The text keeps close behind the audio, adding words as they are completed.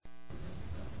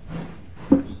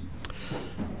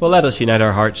Well, let us unite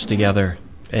our hearts together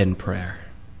in prayer.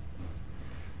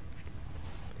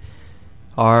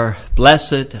 Our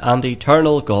blessed and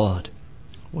eternal God,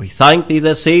 we thank Thee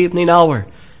this evening hour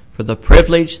for the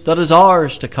privilege that is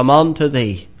ours to come unto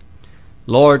Thee.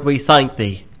 Lord, we thank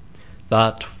Thee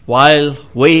that while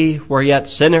we were yet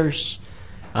sinners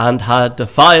and had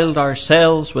defiled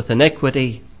ourselves with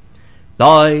iniquity,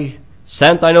 Thou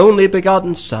sent Thine only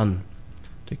begotten Son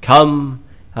to come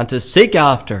and to seek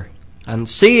after and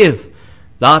save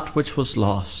that which was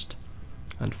lost.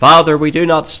 And Father, we do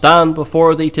not stand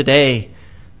before Thee today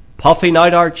puffing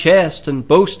out our chest and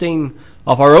boasting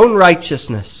of our own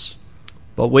righteousness,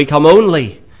 but we come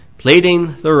only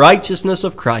pleading the righteousness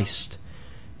of Christ,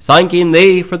 thanking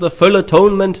Thee for the full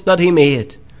atonement that He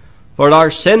made, for our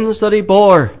sins that He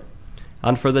bore,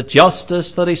 and for the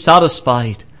justice that He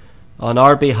satisfied on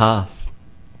our behalf.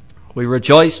 We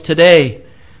rejoice today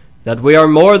that we are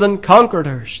more than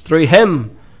conquerors through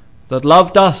Him that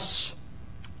loved us,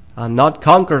 and not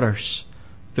conquerors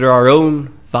through our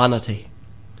own vanity.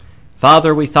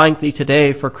 Father, we thank Thee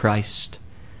today for Christ,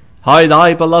 how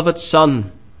Thy beloved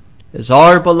Son is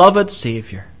our beloved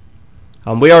Saviour.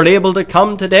 And we are able to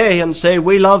come today and say,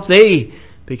 we love Thee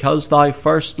because Thou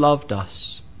first loved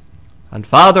us. And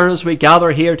Father, as we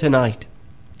gather here tonight,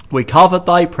 we covet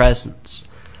Thy presence.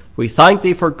 We thank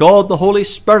Thee for God the Holy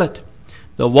Spirit,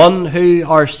 the one who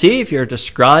our Saviour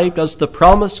described as the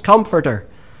promised Comforter.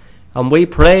 And we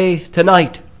pray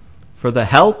tonight for the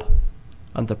help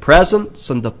and the presence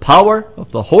and the power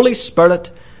of the Holy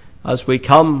Spirit as we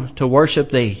come to worship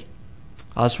Thee,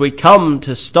 as we come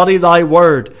to study Thy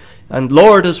Word, and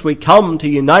Lord, as we come to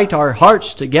unite our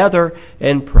hearts together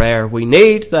in prayer. We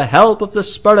need the help of the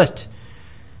Spirit.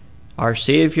 Our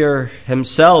Saviour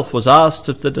Himself was asked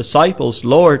of the disciples,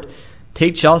 Lord,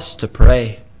 teach us to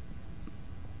pray.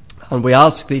 And we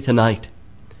ask Thee tonight,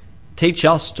 teach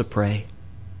us to pray.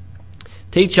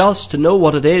 Teach us to know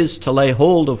what it is to lay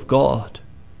hold of God.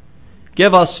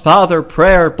 Give us, Father,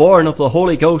 prayer born of the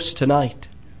Holy Ghost tonight.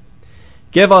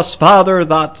 Give us, Father,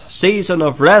 that season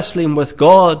of wrestling with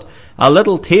God, a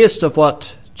little taste of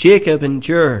what Jacob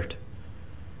endured.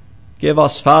 Give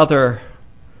us, Father,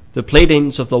 the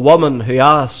pleadings of the woman who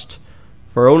asked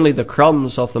for only the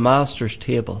crumbs of the Master's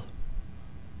table.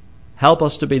 Help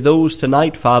us to be those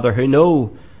tonight, Father, who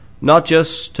know not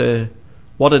just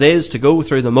what it is to go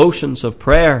through the motions of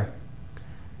prayer,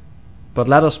 but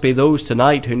let us be those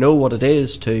tonight who know what it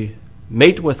is to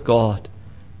meet with God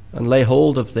and lay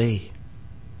hold of Thee.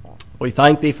 We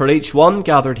thank Thee for each one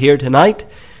gathered here tonight,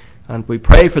 and we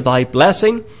pray for Thy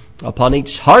blessing upon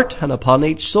each heart and upon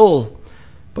each soul.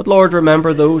 But Lord,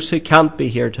 remember those who can't be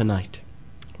here tonight.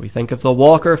 We think of the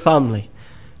Walker family,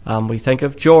 and we think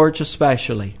of George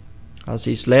especially. As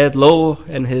he's laid low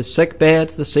in his sick bed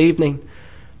this evening,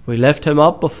 we lift him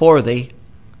up before Thee,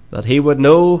 that he would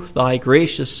know Thy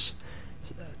gracious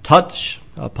touch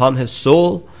upon his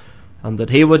soul, and that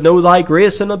he would know Thy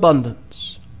grace in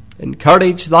abundance.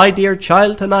 Encourage Thy dear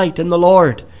child tonight in the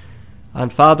Lord,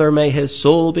 and Father, may his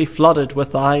soul be flooded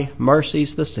with Thy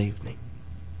mercies this evening.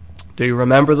 Do you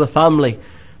remember the family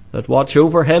that watch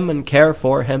over him and care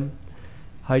for him?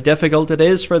 How difficult it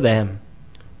is for them,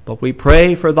 but we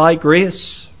pray for Thy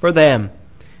grace for them,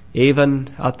 even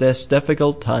at this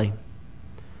difficult time.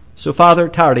 So, Father,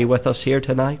 tarry with us here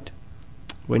tonight.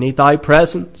 We need Thy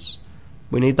presence.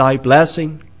 We need Thy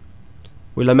blessing.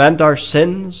 We lament our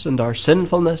sins and our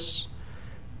sinfulness.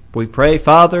 We pray,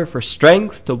 Father, for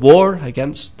strength to war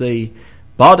against the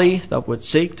body that would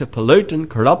seek to pollute and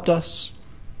corrupt us.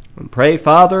 And pray,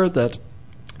 Father, that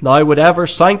Thou would ever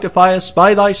sanctify us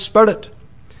by Thy Spirit,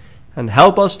 and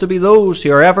help us to be those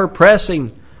who are ever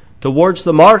pressing towards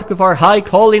the mark of our high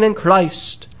calling in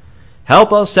Christ.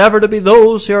 Help us ever to be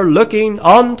those who are looking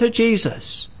unto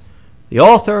Jesus, the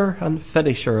author and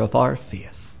finisher of our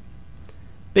faith.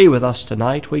 Be with us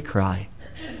tonight, we cry,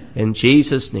 in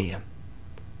Jesus' name.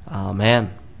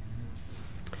 Amen.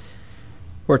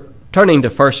 We're turning to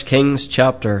 1 Kings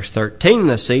chapter 13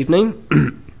 this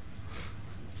evening.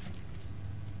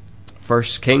 1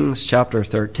 Kings chapter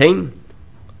 13.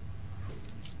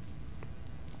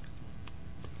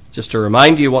 Just to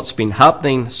remind you what's been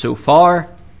happening so far.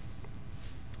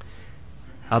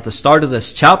 At the start of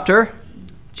this chapter,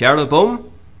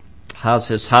 Jeroboam has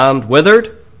his hand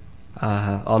withered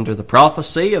under the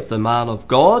prophecy of the man of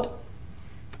God.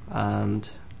 And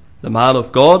the man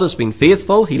of God has been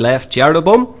faithful. He left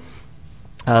Jeroboam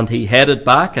and he headed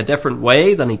back a different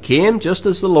way than he came, just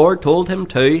as the Lord told him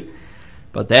to.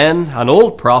 But then an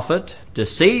old prophet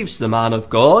deceives the man of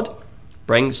God,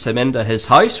 brings him into his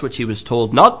house, which he was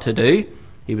told not to do.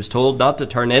 He was told not to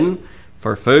turn in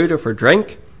for food or for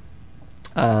drink.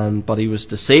 But he was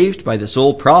deceived by this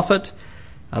old prophet,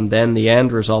 and then the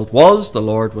end result was the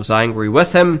Lord was angry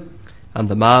with him, and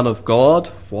the man of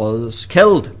God was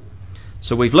killed.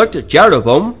 So we've looked at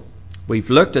Jeroboam, we've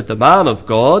looked at the man of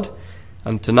God,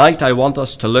 and tonight I want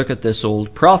us to look at this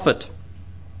old prophet.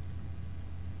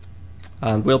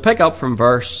 And we'll pick up from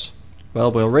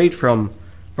we'll read from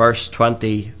verse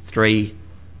 23.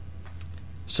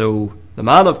 So the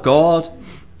man of God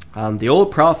and the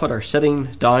old prophet are sitting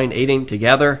down eating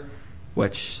together,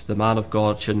 which the man of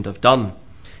God shouldn't have done.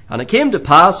 And it came to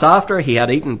pass, after he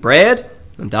had eaten bread,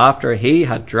 and after he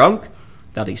had drunk,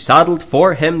 that he saddled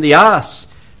for him the ass,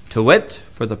 to wit,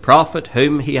 for the prophet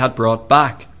whom he had brought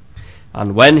back.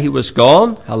 And when he was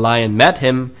gone, a lion met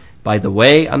him by the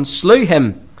way, and slew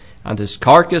him. And his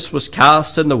carcass was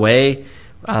cast in the way,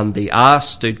 and the ass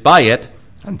stood by it,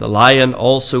 and the lion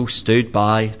also stood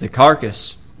by the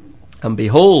carcass. And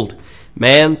behold,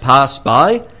 men passed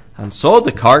by, and saw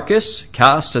the carcass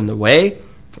cast in the way,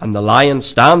 and the lion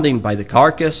standing by the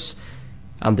carcass.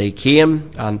 And they came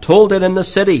and told it in the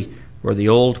city where the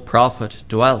old prophet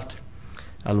dwelt.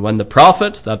 And when the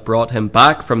prophet that brought him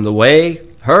back from the way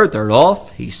heard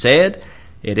thereof, he said,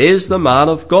 It is the man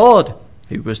of God,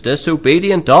 who was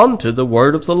disobedient unto the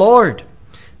word of the Lord.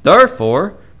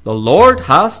 Therefore the Lord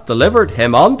hath delivered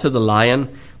him unto the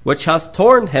lion, which hath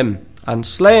torn him and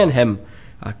slain him,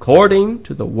 according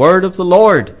to the word of the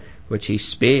Lord, which he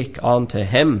spake unto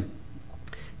him.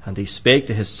 And he spake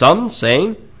to his sons,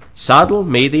 saying, Saddle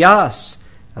me the ass.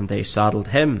 And they saddled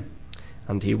him.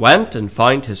 And he went and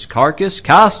found his carcass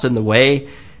cast in the way,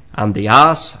 and the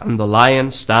ass and the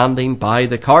lion standing by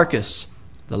the carcass.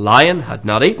 The lion had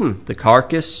not eaten the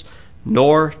carcass,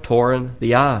 nor torn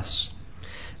the ass.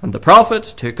 And the prophet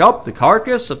took up the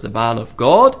carcass of the man of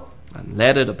God, and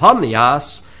laid it upon the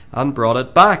ass, and brought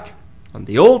it back. And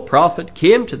the old prophet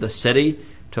came to the city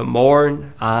to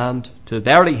mourn and to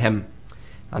bury him.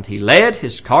 And he laid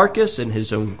his carcass in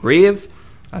his own grave,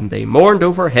 and they mourned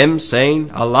over him,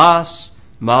 saying, Alas,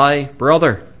 my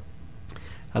brother.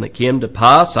 And it came to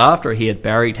pass, after he had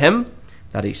buried him,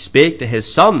 that he spake to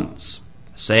his sons,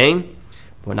 saying,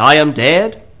 When I am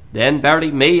dead, then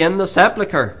bury me in the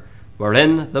sepulchre,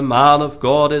 wherein the man of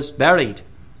God is buried.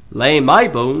 Lay my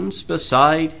bones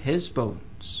beside his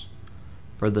bones.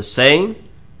 For the saying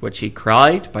which he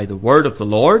cried by the word of the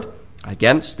Lord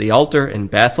against the altar in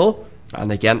Bethel,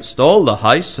 and against all the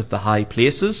house of the high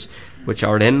places which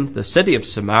are in the city of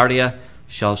Samaria,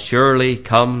 shall surely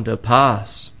come to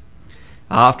pass.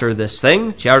 After this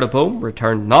thing Jeroboam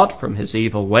returned not from his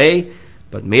evil way,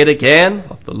 but made again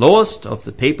of the lowest of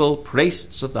the people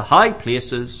priests of the high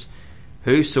places.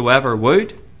 Whosoever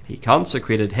would, he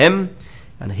consecrated him,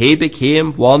 and he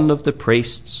became one of the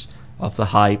priests of the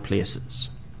high places.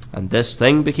 And this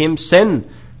thing became sin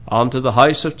unto the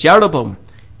house of Jeroboam,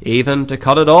 even to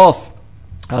cut it off,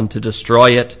 and to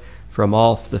destroy it from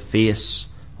off the face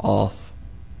of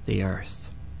the earth.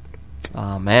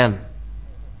 Amen.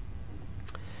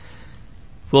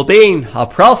 Well, being a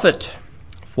prophet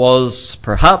was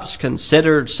perhaps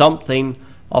considered something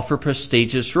of a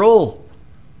prestigious role.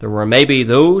 There were maybe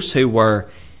those who were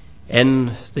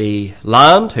in the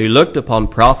land who looked upon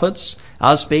prophets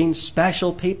as being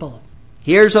special people.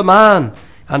 Here's a man,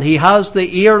 and he has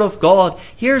the ear of God.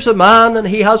 Here's a man, and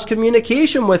he has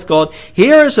communication with God.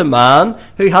 Here's a man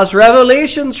who has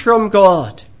revelations from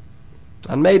God.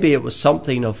 And maybe it was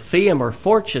something of fame or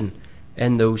fortune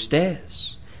in those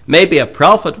days. Maybe a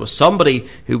prophet was somebody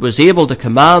who was able to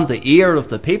command the ear of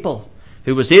the people,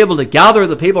 who was able to gather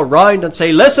the people round and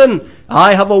say, Listen,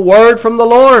 I have a word from the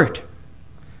Lord.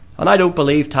 And I don't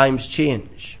believe times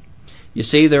change. You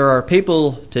see, there are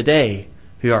people today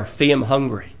who are fame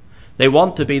hungry. They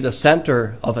want to be the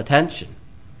center of attention.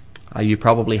 You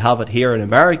probably have it here in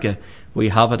America. We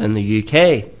have it in the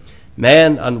UK.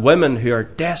 Men and women who are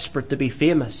desperate to be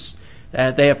famous.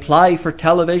 They apply for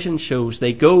television shows.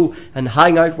 They go and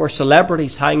hang out where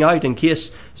celebrities hang out in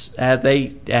case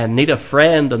they need a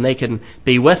friend and they can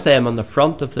be with them on the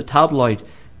front of the tabloid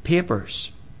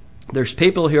papers. There's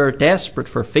people who are desperate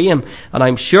for fame, and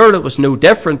I'm sure it was no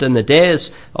different in the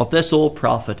days of this old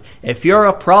prophet. If you're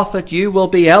a prophet, you will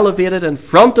be elevated in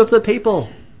front of the people.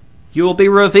 You will be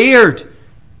revered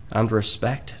and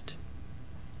respected.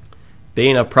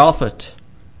 Being a prophet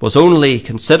was only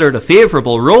considered a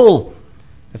favourable role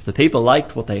if the people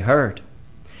liked what they heard.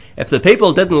 If the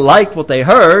people didn't like what they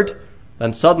heard,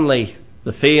 then suddenly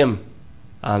the fame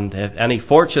and any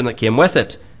fortune that came with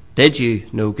it did you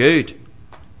no good.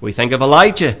 We think of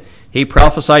Elijah. He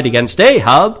prophesied against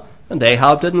Ahab, and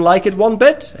Ahab didn't like it one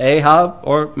bit.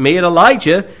 Ahab made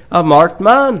Elijah a marked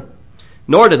man.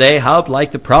 Nor did Ahab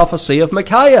like the prophecy of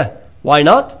Micaiah, Why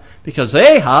not? Because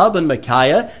Ahab and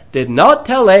Micaiah did not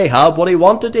tell Ahab what he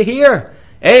wanted to hear.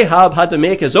 Ahab had to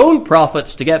make his own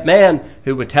prophets to get men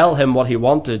who would tell him what he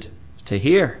wanted to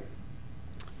hear.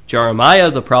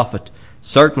 Jeremiah the prophet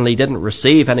certainly didn't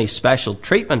receive any special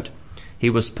treatment. He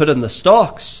was put in the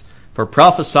stocks for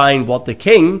prophesying what the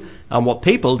king and what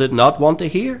people did not want to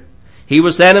hear. He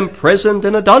was then imprisoned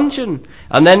in a dungeon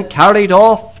and then carried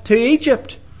off to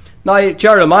Egypt. Now,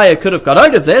 Jeremiah could have got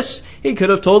out of this. He could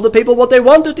have told the people what they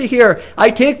wanted to hear. I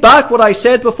take back what I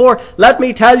said before. Let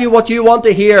me tell you what you want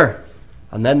to hear.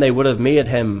 And then they would have made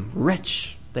him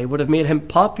rich. They would have made him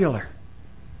popular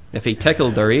if he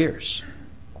tickled their ears.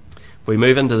 We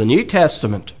move into the New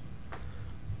Testament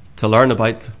to learn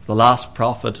about the last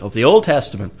prophet of the Old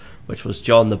Testament, which was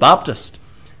John the Baptist.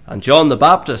 And John the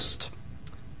Baptist,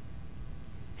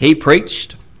 he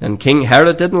preached, and King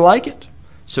Herod didn't like it.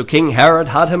 So King Herod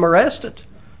had him arrested.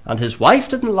 And his wife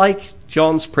didn't like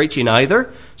John's preaching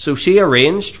either, so she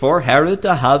arranged for Herod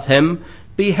to have him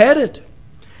beheaded.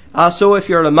 So if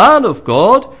you're a man of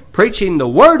God, preaching the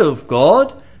word of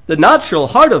God, the natural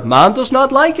heart of man does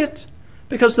not like it.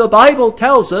 Because the Bible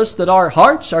tells us that our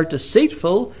hearts are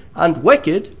deceitful and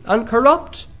wicked and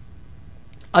corrupt.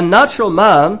 A natural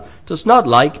man does not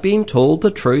like being told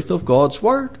the truth of God's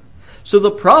word. So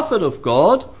the prophet of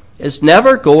God is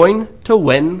never going to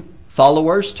win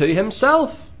followers to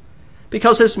himself,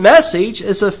 because his message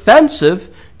is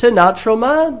offensive to natural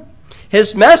man.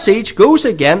 His message goes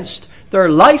against their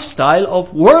lifestyle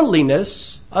of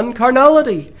worldliness and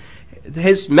carnality.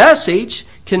 His message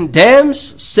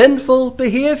condemns sinful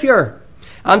behavior,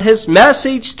 and his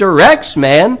message directs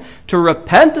men to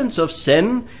repentance of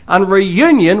sin and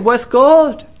reunion with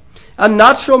God. And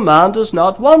natural man does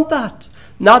not want that.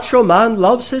 Natural man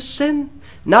loves his sin.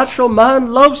 Natural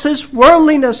man loves his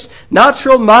worldliness.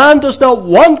 Natural man does not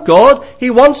want God. He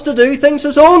wants to do things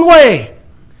his own way.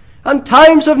 And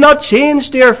times have not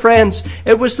changed, dear friends.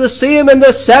 It was the same in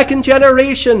the second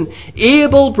generation.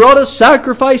 Abel brought a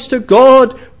sacrifice to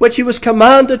God, which he was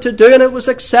commanded to do, and it was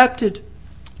accepted.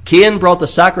 Cain brought the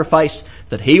sacrifice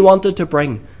that he wanted to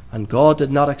bring, and God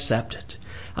did not accept it.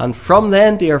 And from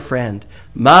then, dear friend,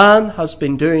 man has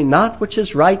been doing that which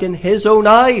is right in his own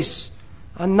eyes,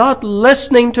 and not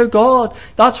listening to God.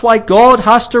 That's why God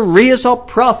has to raise up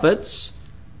prophets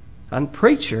and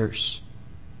preachers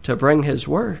to bring his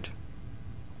word.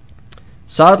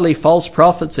 Sadly, false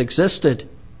prophets existed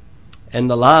in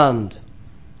the land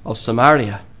of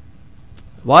Samaria.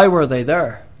 Why were they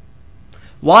there?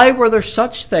 Why were there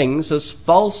such things as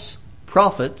false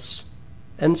prophets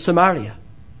in Samaria?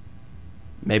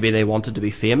 Maybe they wanted to be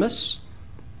famous.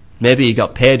 Maybe he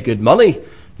got paid good money.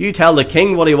 You tell the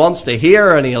king what he wants to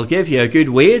hear and he'll give you a good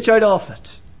wage out of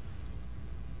it.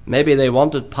 Maybe they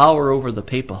wanted power over the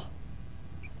people.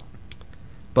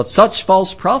 But such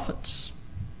false prophets,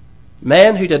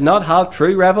 men who did not have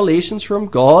true revelations from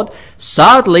God,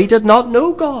 sadly did not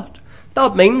know God.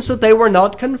 That means that they were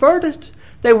not converted.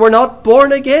 They were not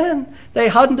born again. They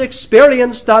hadn't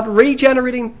experienced that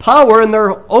regenerating power in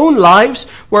their own lives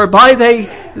whereby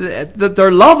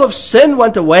their love of sin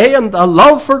went away and the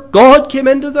love for God came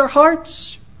into their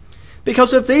hearts.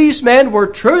 Because if these men were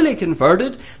truly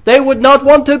converted, they would not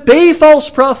want to be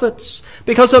false prophets.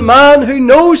 Because a man who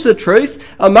knows the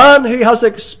truth, a man who has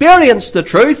experienced the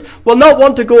truth, will not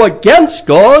want to go against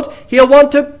God. He'll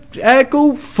want to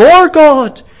go for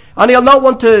God. And he'll not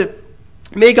want to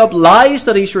make up lies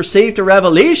that he's received a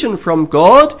revelation from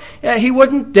God. He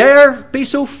wouldn't dare be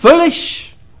so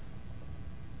foolish.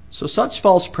 So such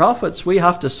false prophets, we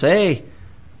have to say,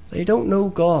 they don't know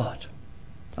God.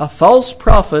 A false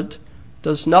prophet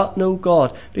does not know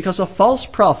God, because a false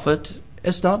prophet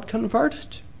is not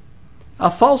converted.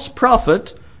 A false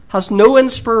prophet has no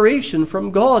inspiration from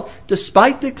God,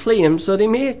 despite the claims that he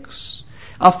makes.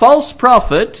 A false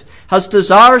prophet has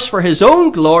desires for his own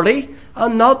glory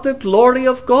and not the glory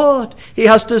of God. He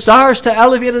has desires to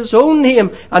elevate his own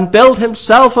name and build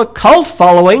himself a cult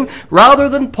following rather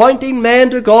than pointing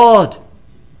men to God.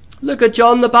 Look at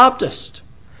John the Baptist.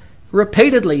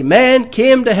 Repeatedly, men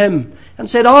came to him and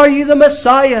said, "Are you the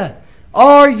Messiah?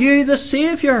 Are you the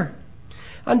Savior?"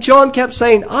 And John kept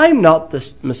saying, "I'm not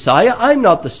the Messiah. I'm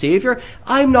not the Savior.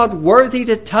 I'm not worthy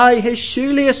to tie his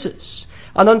shoelaces."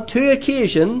 And on 2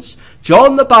 occasions,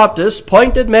 John the Baptist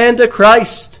pointed men to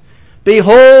Christ.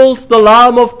 "Behold the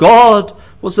Lamb of God,"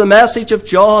 was the message of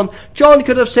John. John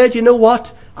could have said, "You know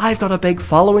what? I've got a big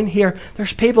following here.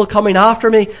 There's people coming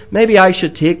after me. Maybe I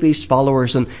should take these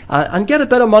followers and get a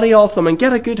bit of money off them and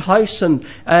get a good house and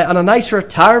a nice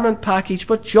retirement package."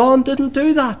 But John didn't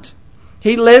do that.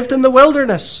 He lived in the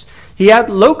wilderness. He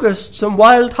had locusts and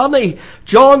wild honey.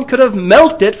 John could have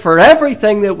milked it for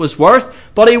everything that was worth,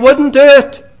 but he wouldn't do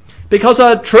it. Because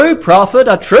a true prophet,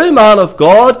 a true man of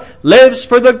God, lives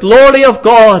for the glory of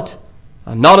God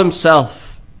and not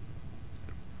himself.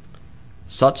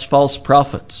 Such false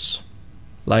prophets,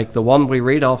 like the one we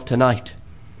read of tonight,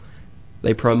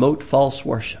 they promote false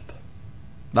worship.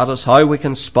 That is how we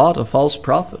can spot a false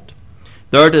prophet.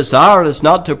 Their desire is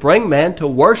not to bring men to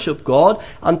worship God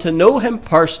and to know him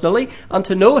personally and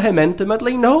to know him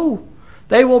intimately. No,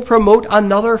 they will promote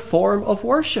another form of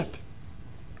worship.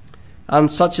 And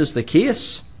such is the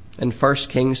case in 1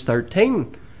 Kings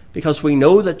 13, because we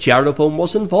know that Jeroboam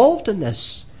was involved in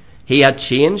this. He had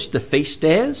changed the feast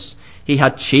days. He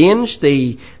had changed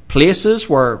the places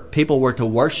where people were to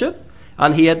worship.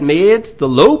 And he had made the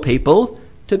low people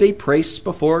to be priests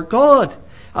before God.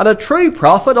 And a true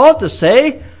prophet ought to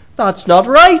say, that's not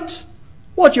right.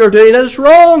 What you're doing is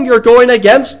wrong. You're going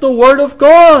against the word of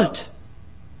God.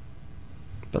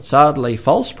 But sadly,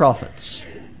 false prophets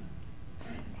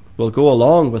will go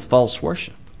along with false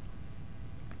worship.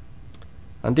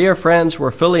 And dear friends,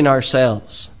 we're fooling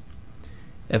ourselves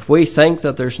if we think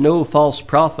that there's no false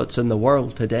prophets in the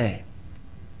world today.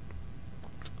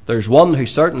 There's one who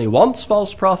certainly wants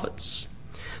false prophets.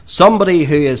 Somebody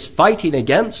who is fighting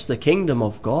against the kingdom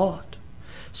of God.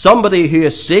 Somebody who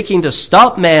is seeking to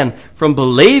stop men from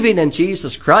believing in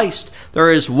Jesus Christ.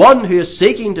 There is one who is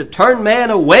seeking to turn men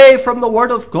away from the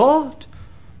word of God.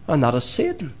 And that is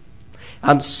Satan.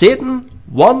 And Satan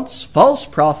wants false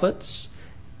prophets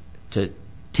to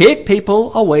take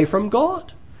people away from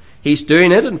God. He's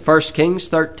doing it in 1 Kings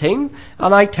 13,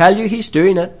 and I tell you he's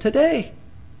doing it today.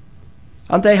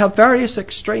 And they have various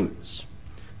extremes.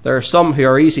 There are some who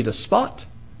are easy to spot,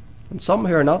 and some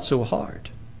who are not so hard.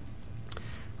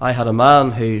 I had a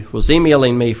man who was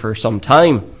emailing me for some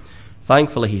time.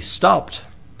 Thankfully he stopped.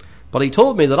 But he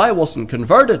told me that I wasn't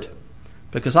converted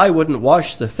because I wouldn't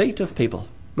wash the feet of people.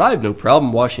 I have no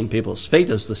problem washing people's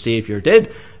feet as the Saviour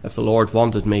did if the Lord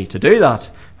wanted me to do that.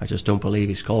 I just don't believe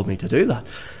he's called me to do that.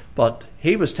 But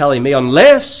he was telling me,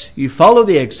 unless you follow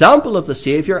the example of the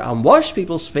Saviour and wash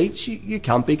people's feet, you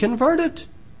can't be converted.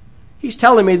 He's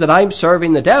telling me that I'm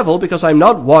serving the devil because I'm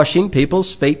not washing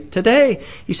people's feet today.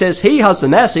 He says he has the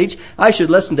message. I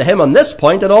should listen to him on this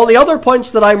point and all the other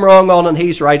points that I'm wrong on and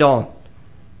he's right on.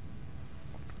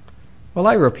 Well,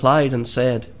 I replied and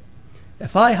said,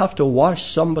 if I have to wash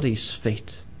somebody's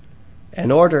feet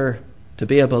in order to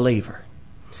be a believer,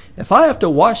 if I have to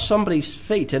wash somebody's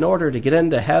feet in order to get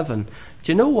into heaven,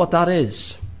 do you know what that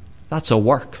is? That's a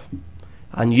work.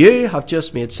 And you have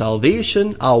just made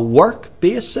salvation a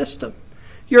work-based system.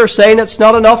 You're saying it's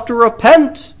not enough to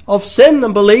repent of sin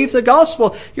and believe the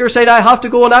gospel. You're saying I have to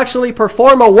go and actually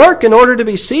perform a work in order to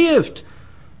be saved.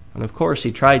 And of course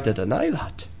he tried to deny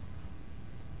that.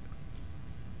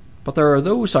 But there are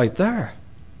those out there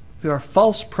who are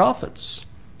false prophets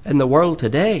in the world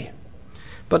today.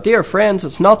 But dear friends,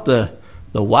 it's not the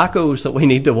wackos that we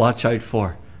need to watch out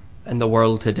for in the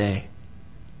world today.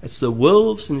 It's the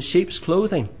wolves in sheep's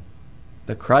clothing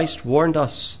that Christ warned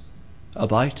us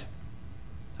about.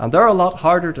 And they're a lot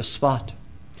harder to spot.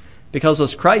 Because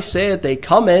as Christ said, they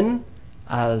come in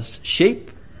as sheep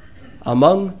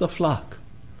among the flock.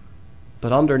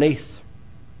 But underneath,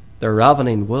 they're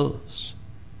ravening wolves.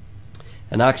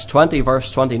 In Acts 20, verse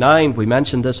 29, we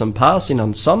mentioned this in passing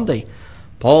on Sunday.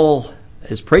 Paul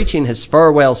is preaching his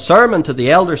farewell sermon to the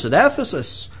elders at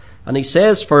Ephesus. And he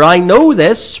says, for I know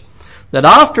this, that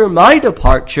after my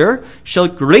departure shall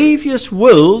grievous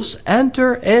wolves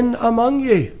enter in among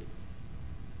you.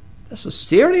 This is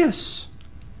serious.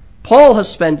 Paul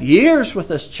has spent years with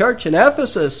this church in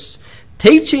Ephesus,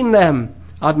 teaching them,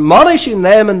 admonishing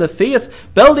them in the faith,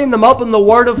 building them up in the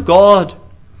Word of God.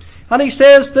 And he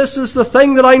says, this is the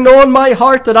thing that I know in my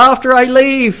heart, that after I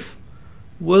leave,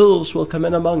 wolves will come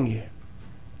in among you.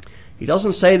 He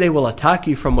doesn't say they will attack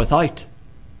you from without.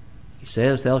 He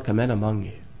says they'll come in among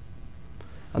you.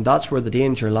 And that's where the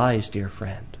danger lies, dear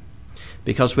friend.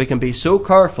 Because we can be so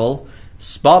careful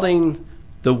spotting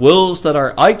the wolves that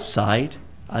are outside,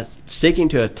 seeking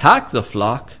to attack the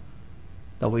flock,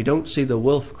 that we don't see the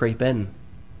wolf creep in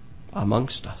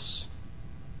amongst us.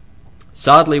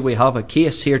 Sadly, we have a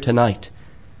case here tonight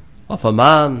of a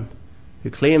man who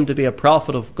claimed to be a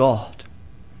prophet of God,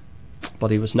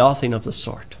 but he was nothing of the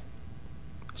sort.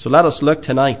 So let us look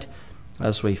tonight,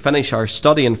 as we finish our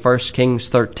study in 1 Kings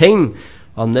 13,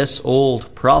 on this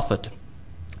old prophet.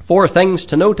 4 things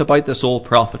to note about this old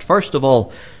prophet. First of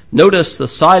all, notice the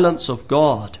silence of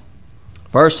God.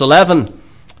 Verse 11,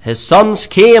 his sons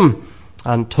came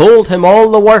and told him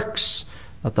all the works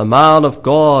that the man of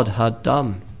God had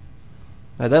done.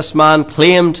 Now this man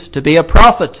claimed to be a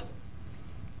prophet.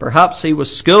 Perhaps he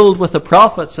was schooled with the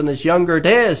prophets in his younger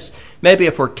days. Maybe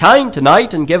if we're kind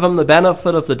tonight and give him the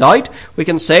benefit of the doubt, we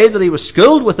can say that he was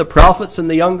schooled with the prophets in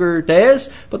the younger days,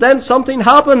 but then something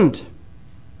happened.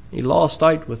 He lost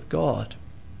out with God.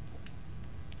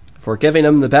 If we're giving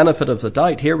him the benefit of the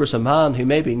doubt, here was a man who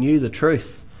maybe knew the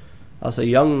truth as a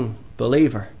young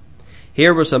believer.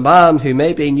 Here was a man who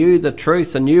maybe knew the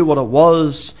truth and knew what it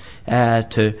was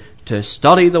to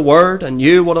study the Word and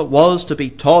knew what it was to be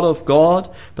taught of God.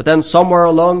 But then somewhere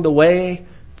along the way,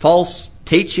 false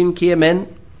teaching came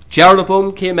in.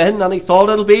 Jeroboam came in and he thought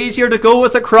it'll be easier to go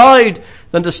with the crowd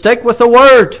than to stick with the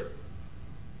Word.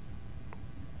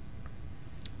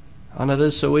 And it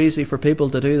is so easy for people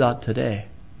to do that today.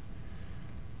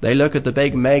 They look at the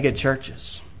big mega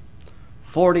churches.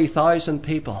 40,000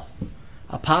 people.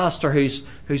 A pastor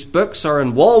whose books are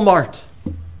in Walmart.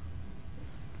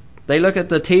 They look at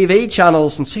the TV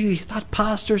channels and see that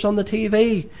pastor's on the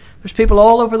TV. There's people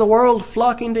all over the world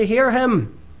flocking to hear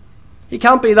him. He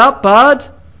can't be that bad.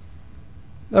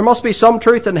 There must be some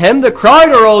truth in him. The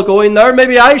crowd are all going there.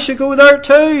 Maybe I should go there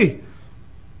too.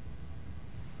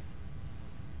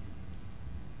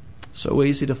 So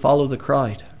easy to follow the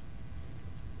crowd,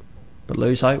 but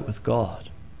lose out with God.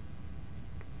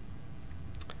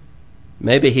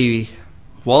 Maybe he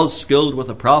was skilled with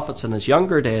the prophets in his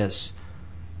younger days,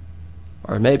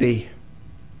 or maybe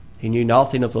he knew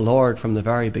nothing of the Lord from the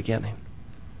very beginning.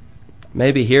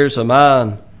 Maybe here's a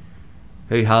man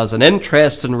who has an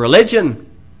interest in religion,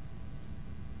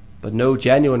 but no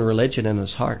genuine religion in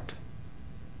his heart.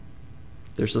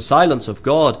 There's the silence of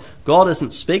God. God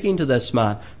isn't speaking to this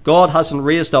man. God hasn't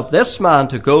raised up this man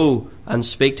to go and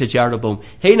speak to Jeroboam.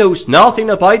 He knows nothing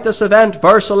about this event.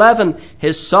 Verse 11,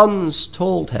 his sons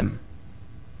told him.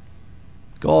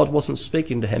 God wasn't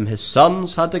speaking to him. His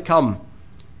sons had to come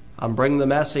and bring the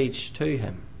message to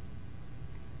him.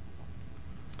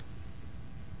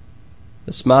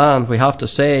 This man, we have to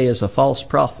say, is a false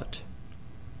prophet.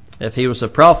 If he was a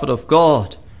prophet of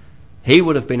God, he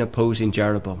would have been opposing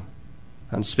Jeroboam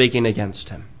and speaking against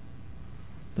him.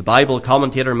 The Bible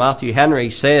commentator Matthew Henry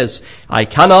says, I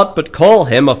cannot but call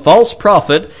him a false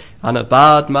prophet and a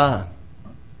bad man.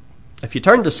 If you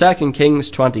turn to 2 Kings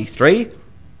 23,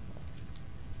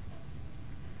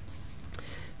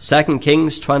 2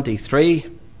 Kings 23,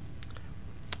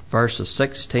 verses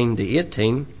 16 to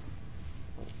 18.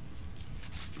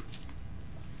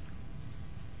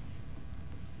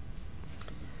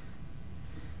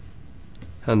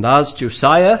 And as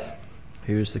Josiah,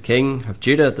 who was the king of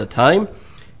Judah at the time,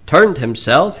 turned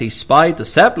himself, he spied the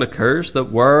sepulchres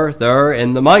that were there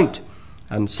in the mount,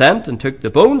 and sent and took the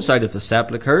bones out of the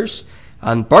sepulchres,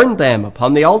 and burned them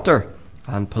upon the altar,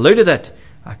 and polluted it,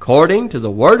 according to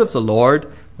the word of the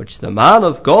Lord, which the man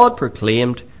of God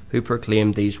proclaimed, who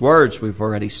proclaimed these words. We've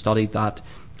already studied that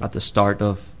at the start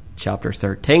of chapter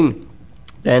 13.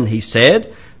 Then he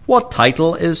said, what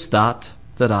title is that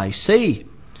I see?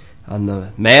 And the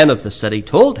men of the city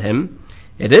told him,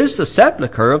 it is the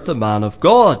sepulchre of the man of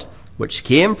God, which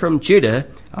came from Judah,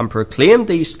 and proclaimed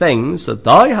these things that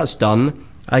thou hast done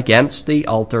against the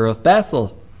altar of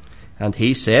Bethel. And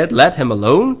he said, let him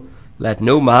alone, let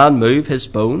no man move his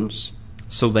bones.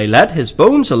 So they let his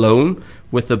bones alone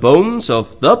with the bones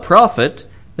of the prophet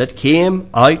that came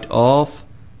out of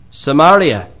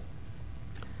Samaria.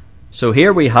 So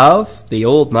here we have the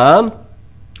old man,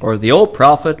 or the old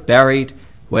prophet, buried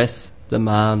with the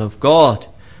man of God.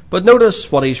 But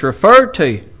notice what he's referred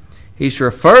to. He's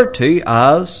referred to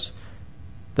as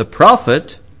the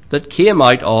prophet that came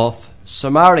out of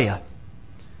Samaria.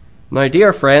 Now,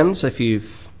 dear friends, if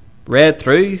you've read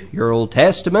through your Old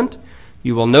Testament,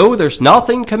 you will know there's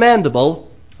nothing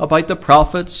commendable about the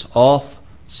prophets of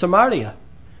Samaria.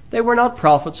 They were not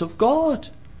prophets of God.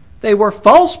 They were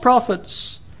false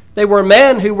prophets. They were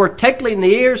men who were tickling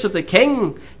the ears of the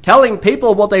king, telling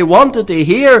people what they wanted to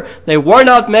hear. They were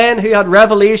not men who had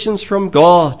revelations from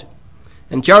God.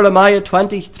 In Jeremiah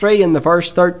 23 in the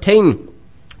verse 13,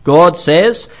 God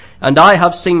says, and I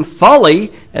have seen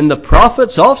folly in the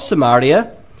prophets of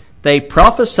Samaria. They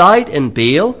prophesied in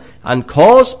Baal and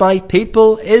caused my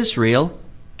people Israel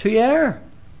to err.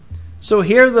 So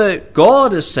here the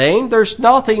God is saying there's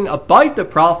nothing about the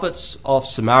prophets of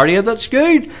Samaria that's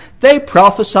good. They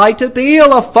prophesy to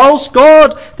Baal, a false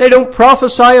god. They don't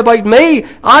prophesy about me.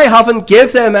 I haven't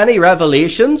given them any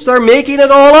revelations. They're making it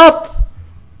all up.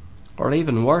 Or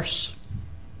even worse,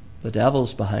 the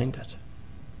devil's behind it.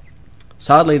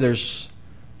 Sadly, there's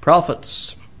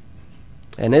prophets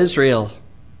in Israel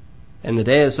in the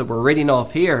days that we're reading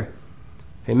off here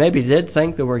who maybe did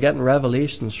think they were getting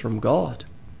revelations from God.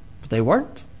 They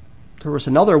weren't. there was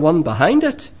another one behind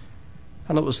it,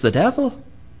 and it was the devil.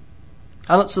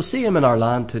 And it's the same in our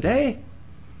land today.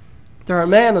 There are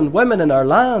men and women in our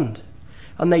land,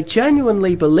 and they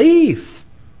genuinely believe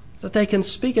that they can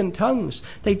speak in tongues.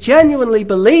 They genuinely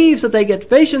believe that they get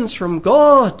visions from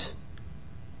God.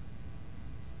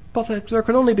 But there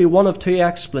can only be one of two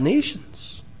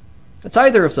explanations. It's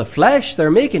either of the flesh,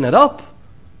 they're making it up,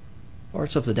 or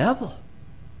it's of the devil.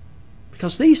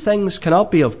 Because these things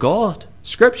cannot be of God.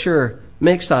 Scripture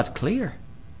makes that clear.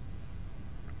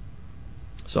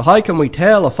 So how can we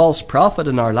tell a false prophet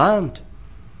in our land?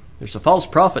 There's a false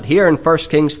prophet here in 1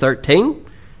 Kings 13.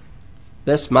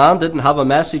 This man didn't have a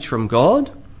message from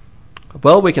God.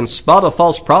 Well, we can spot a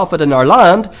false prophet in our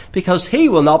land because he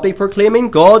will not be proclaiming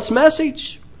God's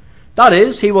message. That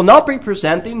is, he will not be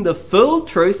presenting the full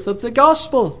truth of the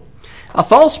gospel. A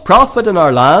false prophet in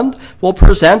our land will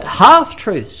present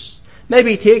half-truths.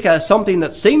 Maybe take something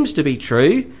that seems to be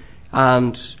true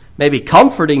and maybe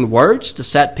comforting words to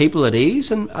set people at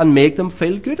ease and make them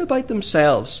feel good about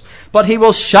themselves. But he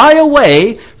will shy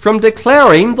away from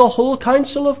declaring the whole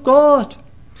counsel of God.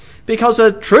 Because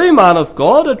a true man of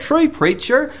God, a true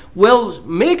preacher, will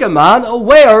make a man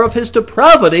aware of his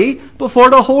depravity before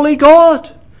the holy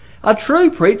God. A true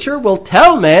preacher will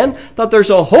tell men that there's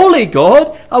a holy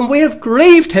God and we have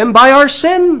grieved him by our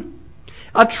sin.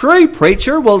 A true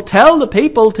preacher will tell the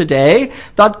people today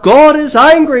that God is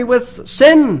angry with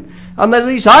sin and that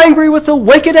he's angry with the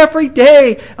wicked every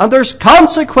day and there's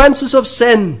consequences of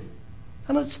sin.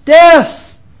 And it's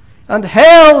death and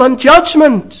hell and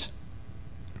judgment.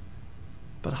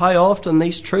 But how often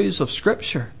these truths of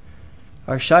Scripture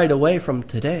are shied away from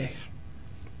today.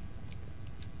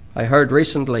 I heard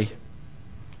recently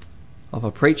of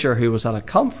a preacher who was at a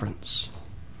conference,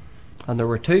 and there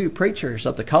were two preachers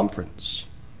at the conference,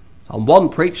 and one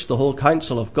preached the whole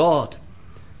counsel of God,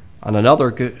 and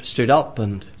another stood up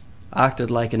and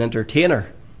acted like an entertainer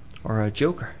or a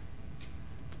joker.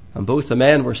 And both the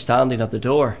men were standing at the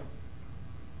door,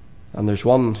 and there's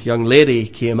one young lady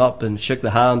came up and shook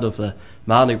the hand of the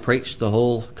man who preached the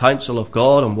whole counsel of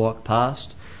God and walked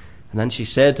past. And then she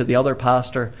said to the other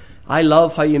pastor, "I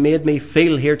love how you made me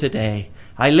feel here today.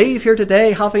 I leave here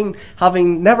today having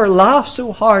never laughed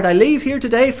so hard. I leave here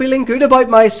today feeling good about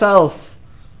myself."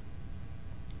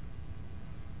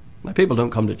 Now, people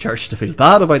don't come to church to feel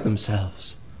bad about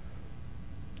themselves.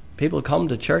 People come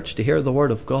to church to hear the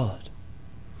word of God.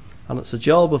 And it's the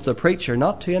job of the preacher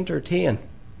not to entertain,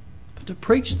 but to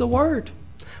preach the word.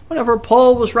 Whenever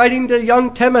Paul was writing to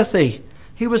young Timothy,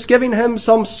 he was giving him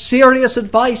some serious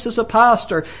advice as a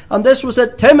pastor. And this was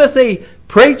it, Timothy,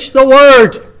 preach the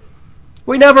word.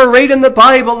 We never read in the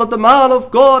Bible that the man of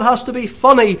God has to be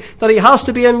funny, that he has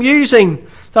to be amusing,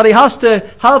 that he has to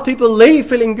have people leave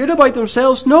feeling good about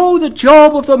themselves. No, the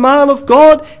job of the man of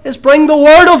God is bring the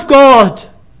word of God.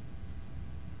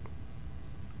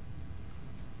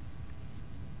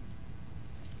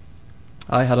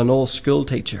 I had an old school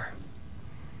teacher,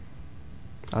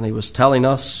 and he was telling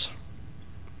us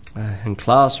in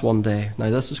class one day, now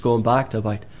this is going back to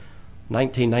about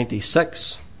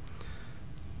 1996,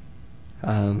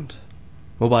 and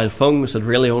mobile phones had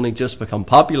really only just become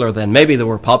popular then. Maybe they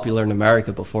were popular in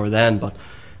America before then, but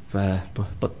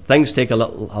things take a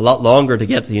lot longer to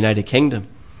get to the United Kingdom.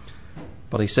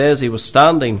 But he says he was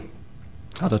standing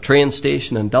at a train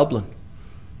station in Dublin,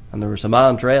 and there was a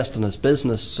man dressed in his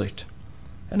business suit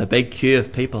in a big queue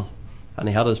of people, and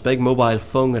he had his big mobile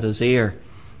phone at his ear,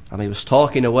 and he was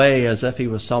talking away as if he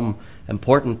was some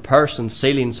important person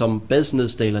sealing some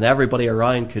business deal, and everybody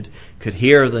around could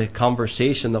hear the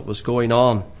conversation that was going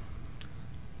on,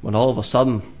 when all of a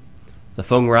sudden the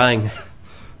phone rang.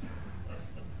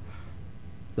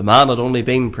 The man had only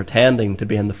been pretending to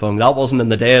be in the phone. That wasn't in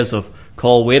the days of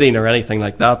call waiting or anything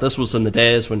like that. This was in the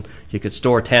days when you could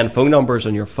store 10 phone numbers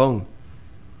on your phone.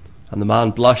 And the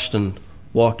man blushed and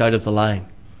walked out of the line.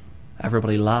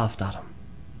 Everybody laughed at him.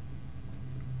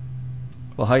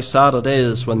 Well, how sad it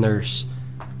is when there's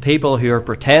people who are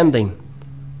pretending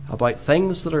about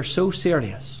things that are so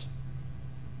serious.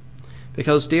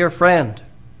 Because, dear friend,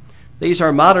 these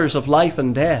are matters of life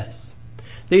and death.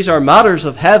 These are matters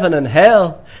of heaven and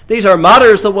hell. These are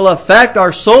matters that will affect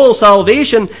our soul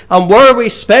salvation and where we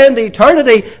spend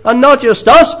eternity, and not just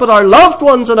us, but our loved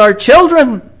ones and our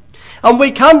children. And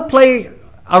we can't play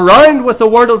around with the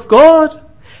word of God.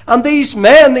 And these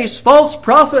men, these false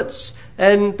prophets,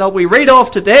 and that we read of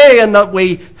today and that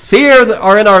we fear that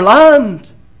are in our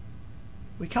land,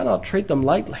 we cannot treat them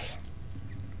lightly.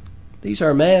 These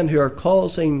are men who are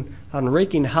causing and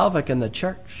wreaking havoc in the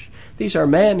church. These are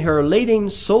men who are leading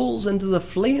souls into the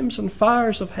flames and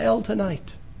fires of hell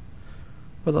tonight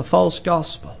with a false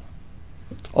gospel.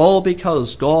 all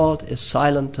because God is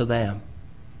silent to them.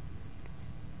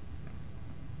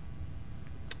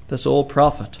 This old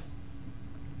prophet,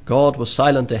 God was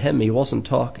silent to him. He wasn't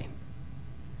talking.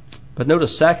 But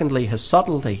notice, secondly, his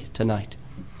subtlety tonight.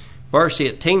 Verse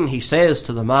 18, he says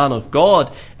to the man of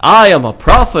God, I am a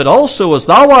prophet also as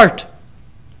thou art.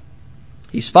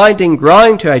 He's finding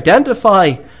ground to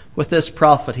identify with this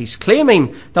prophet. He's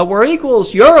claiming that we're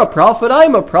equals. You're a prophet,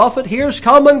 I'm a prophet. Here's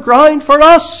common ground for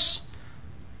us.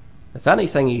 If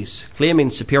anything, he's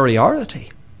claiming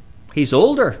superiority. He's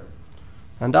older,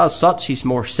 and as such, he's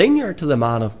more senior to the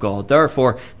man of God.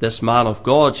 Therefore, this man of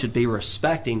God should be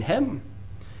respecting him.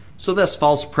 So this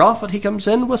false prophet, he comes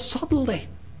in with subtlety.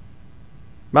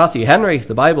 Matthew Henry,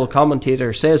 the Bible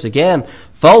commentator, says again,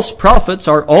 false prophets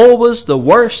are always the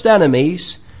worst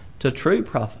enemies to true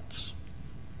prophets.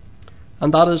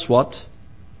 And that is what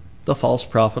the false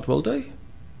prophet will do.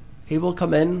 He will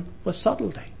come in with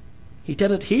subtlety. He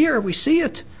did it here, we see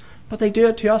it, but they do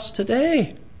it to us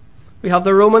today. We have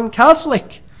the Roman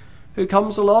Catholic who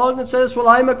comes along and says, well,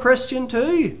 I'm a Christian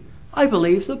too. I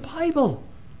believe the Bible.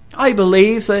 I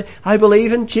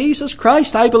believe in Jesus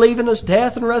Christ. I believe in his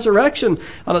death and resurrection.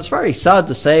 And it's very sad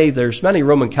to say there's many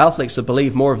Roman Catholics that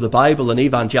believe more of the Bible than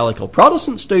evangelical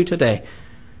Protestants do today.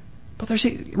 But there's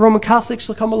Roman Catholics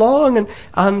that come along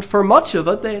and for much of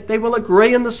it they will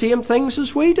agree in the same things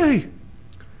as we do.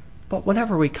 But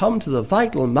whenever we come to the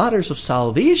vital matters of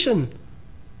salvation,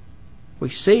 we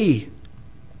see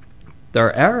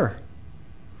their error.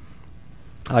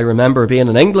 I remember being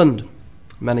in England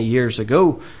many years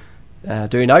ago,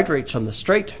 doing outreach on the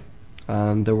street,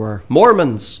 and there were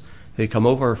Mormons who come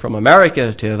over from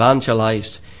America to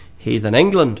evangelize heathen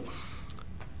England,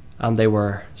 and they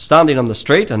were standing on the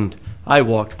street, and I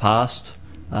walked past,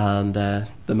 and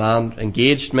the man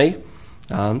engaged me,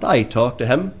 and I talked to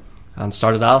him and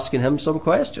started asking him some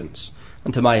questions,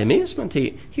 and to my amazement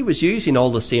he was using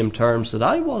all the same terms that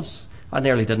I was. I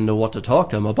nearly didn't know what to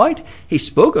talk to him about. He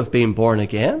spoke of being born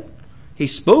again. He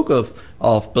spoke of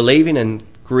believing in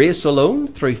grace alone,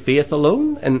 through faith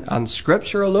alone, and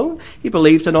Scripture alone. He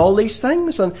believed in all these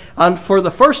things. And for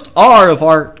the first hour of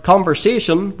our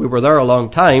conversation, we were there a long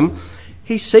time,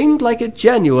 he seemed like a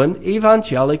genuine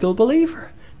evangelical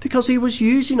believer because he was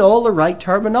using all the right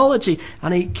terminology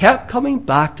and he kept coming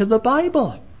back to the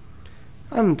Bible.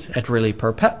 And it really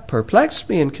perplexed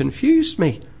me and confused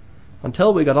me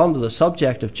until we got onto the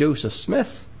subject of Joseph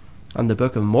Smith and the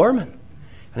Book of Mormon.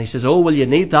 And he says, oh, well, you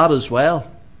need that as well.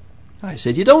 I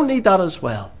said, you don't need that as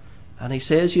well. And he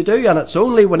says, you do. And it's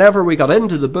only whenever we got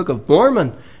into the Book of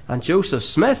Mormon and Joseph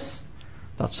Smith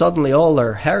that suddenly all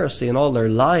their heresy and all their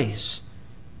lies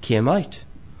came out.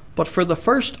 But for the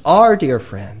first hour, dear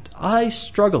friend, I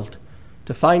struggled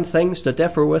to find things to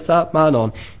differ with that man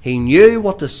on. He knew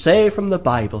what to say from the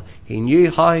Bible. He knew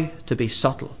how to be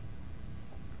subtle.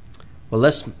 Well,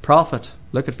 this prophet,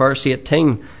 look at verse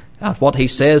 18, at what he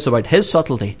says about his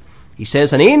subtlety. He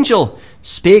says, an angel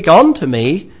spake unto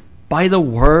me by the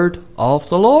word of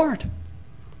the Lord.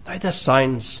 Now this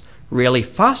sounds really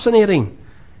fascinating.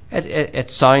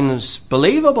 It sounds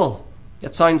believable.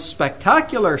 It sounds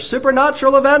spectacular.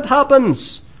 Supernatural event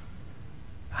happens.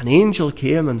 An angel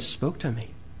came and spoke to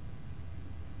me.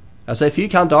 As if you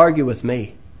can't argue with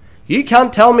me. You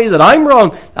can't tell me that I'm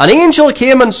wrong. An angel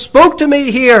came and spoke to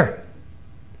me here.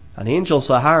 An angel's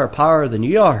a higher power than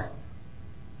you are.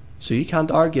 So you can't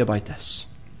argue about this.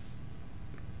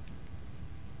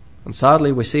 And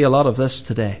sadly, we see a lot of this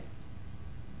today.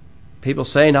 People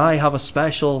saying, I have a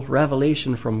special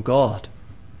revelation from God.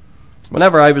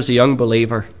 Whenever I was a young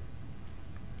believer,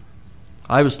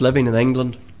 I was living in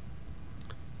England.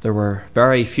 There were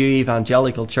very few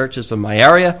evangelical churches in my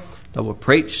area that would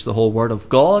preach the whole Word of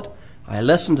God. I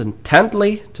listened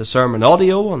intently to sermon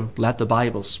audio and let the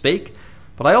Bible speak.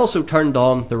 But I also turned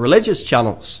on the religious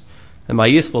channels. In my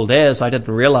youthful days, I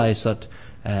didn't realise that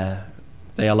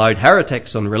they allowed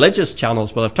heretics on religious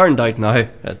channels, but it turns out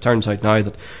now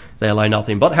that they allow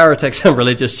nothing but heretics on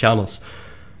religious channels.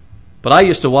 But I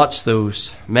used to watch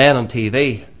those men on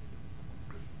TV.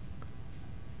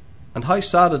 And how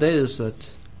sad it is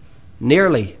that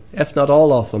nearly, if not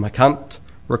all of them, I can't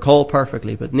recall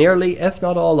perfectly, but nearly, if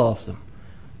not all of them,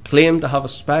 claim to have a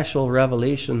special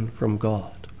revelation from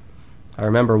God. I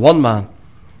remember one man,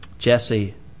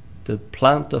 Jesse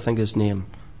Duplantis, I think his name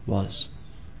was.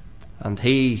 And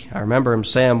I remember him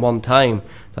saying one time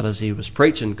that as he was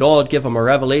preaching, God gave him a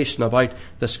revelation about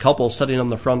this couple sitting on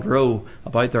the front row,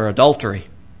 about their adultery.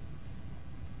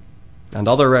 And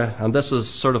this is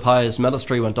sort of how his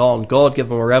ministry went on. God gave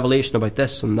him a revelation about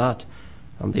this and that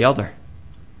and the other.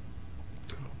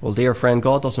 Well, dear friend,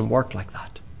 God doesn't work like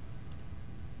that.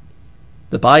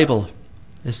 The Bible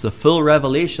is the full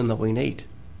revelation that we need.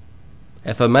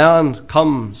 If a man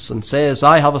comes and says,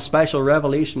 I have a special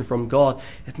revelation from God,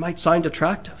 it might sound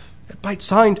attractive. It might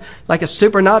sound like a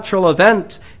supernatural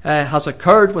event has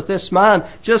occurred with this man,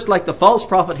 just like the false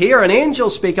prophet here, an angel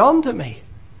speak unto me.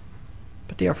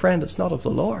 But dear friend, it's not of the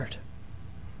Lord.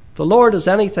 If the Lord has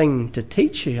anything to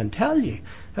teach you and tell you,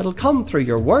 it'll come through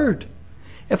your word.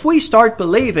 If we start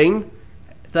believing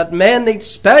that men need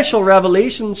special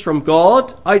revelations from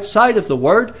God outside of the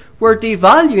word, we're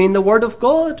devaluing the word of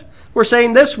God. We're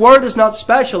saying this word is not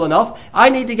special enough. I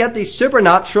need to get these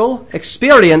supernatural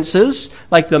experiences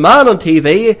like the man on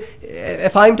TV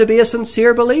if I'm to be a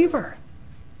sincere believer.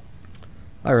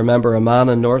 I remember a man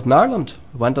in Northern Ireland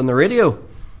who went on the radio.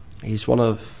 He's one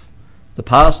of the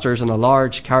pastors in a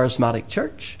large charismatic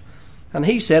church. And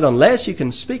he said, unless you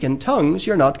can speak in tongues,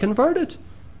 you're not converted.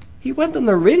 He went on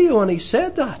the radio and he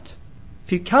said that.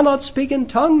 If you cannot speak in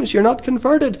tongues, you're not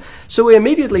converted. So he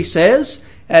immediately says,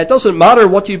 it doesn't matter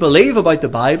what you believe about the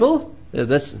Bible.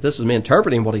 This is me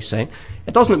interpreting what he's saying.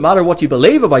 It doesn't matter what you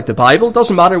believe about the Bible. It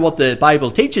doesn't matter what the Bible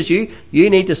teaches you. You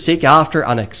need to seek after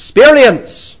an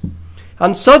experience.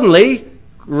 And suddenly,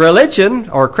 religion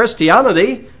or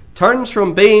Christianity turns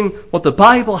from being what the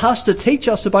Bible has to teach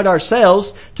us about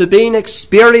ourselves to being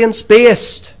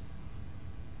experience-based.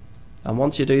 And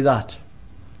once you do that,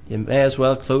 you may as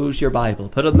well close your Bible,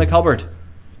 put it in the cupboard,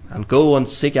 and go and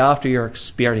seek after your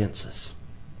experiences.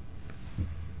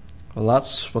 Well,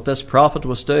 that's what this prophet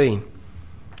was doing.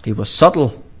 He was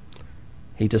subtle.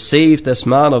 He deceived this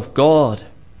man of God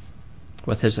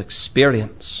with his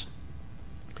experience.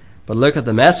 But look at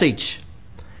the message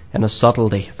in his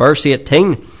subtlety. Verse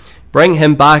 18, bring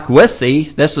him back with thee.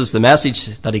 This is the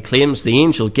message that he claims the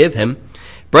angel give him.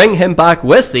 Bring him back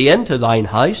with thee into thine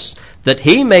house, that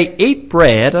he may eat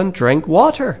bread and drink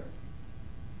water.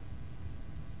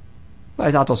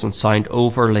 Now, that doesn't sound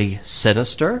overly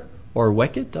sinister or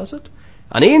wicked, does it?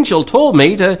 An angel told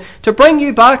me to bring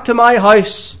you back to my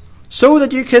house so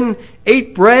that you can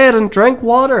eat bread and drink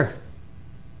water.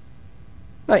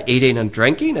 Now, eating and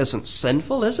drinking isn't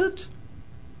sinful, is it?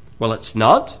 Well, it's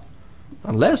not,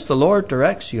 unless the Lord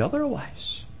directs you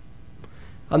otherwise.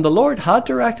 And the Lord had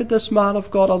directed this man of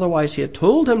God otherwise. He had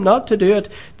told him not to do it.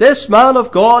 This man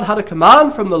of God had a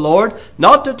command from the Lord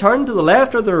not to turn to the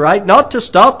left or the right, not to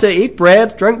stop to eat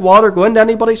bread, drink water, go into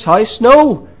anybody's house.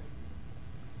 No.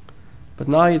 But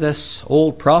now this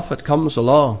old prophet comes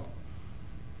along,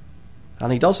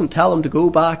 and he doesn't tell him to go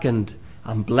back and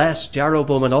bless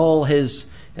Jeroboam and all his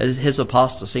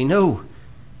apostasy. No.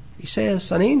 He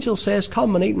says, an angel says,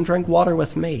 come and eat and drink water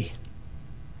with me.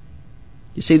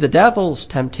 You see, the devil's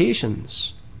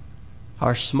temptations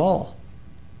are small,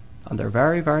 and they're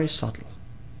very, very subtle.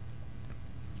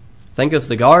 Think of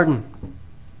the garden.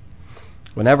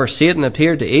 Whenever Satan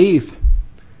appeared to Eve,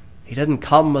 he didn't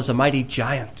come as a mighty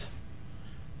giant.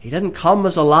 He didn't come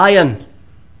as a lion. He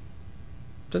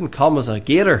didn't come as a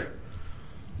gator.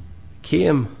 He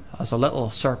came as a little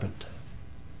serpent.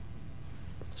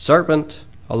 Serpent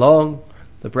along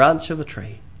the branch of a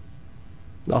tree.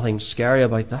 Nothing scary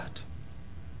about that.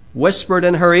 Whispered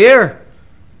in her ear.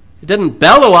 He didn't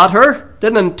bellow at her,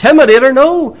 didn't intimidate her,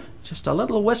 no. Just a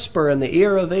little whisper in the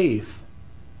ear of Eve.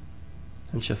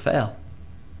 And she fell.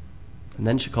 And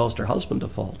then she caused her husband to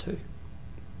fall too.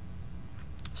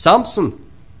 Samson.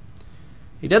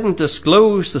 He didn't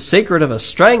disclose the secret of his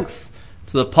strength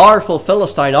to the powerful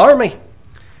Philistine army.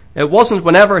 It wasn't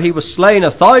whenever he was slaying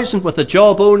 1,000 with the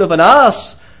jawbone of an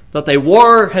ass that they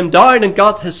wore him down and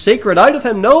got his secret out of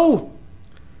him. No.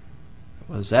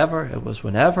 It was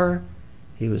whenever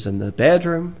he was in the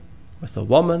bedroom with the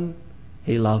woman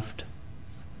he loved.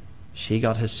 She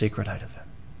got his secret out of him.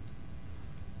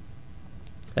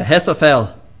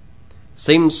 Ahithophel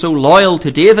seemed so loyal to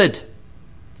David.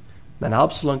 Then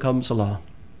Absalom comes along.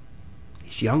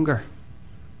 He's younger.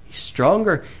 He's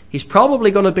stronger. He's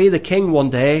probably going to be the king one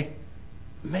day.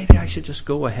 Maybe I should just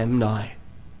go with him now.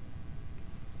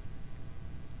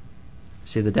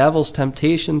 See, the devil's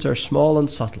temptations are small and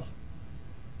subtle.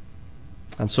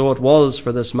 And so it was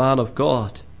for this man of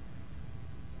God.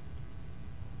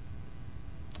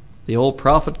 The old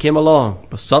prophet came along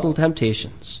with subtle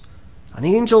temptations. An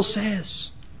angel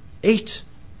says, eat,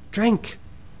 drink,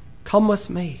 come with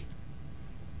me.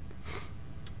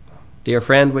 Dear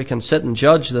friend, we can sit and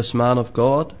judge this man of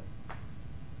God,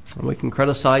 and we can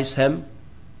criticize him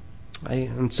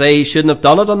and say he shouldn't have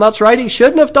done it, and that's right, he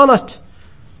shouldn't have done it.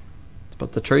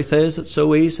 But the truth is, it's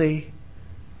so easy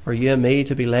for you and me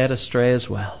to be led astray as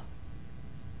well.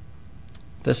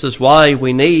 This is why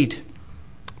we need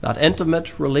that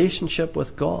intimate relationship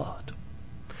with God.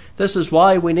 This is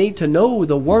why we need to know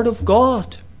the Word of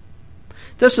God.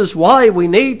 This is why we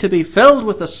need to be filled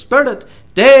with the Spirit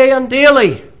day and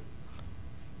daily,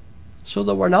 so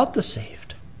that we're not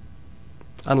deceived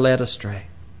and led astray.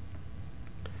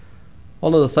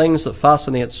 One of the things that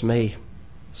fascinates me,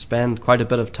 spend quite a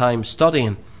bit of time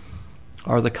studying,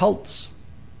 are the cults.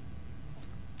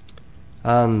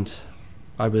 And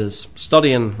I was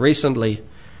studying recently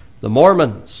the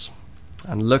Mormons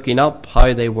and looking up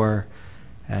how they were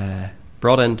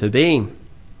brought into being.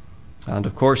 And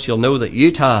of course you'll know that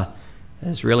Utah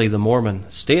is really the Mormon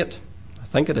state. I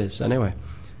think it is anyway.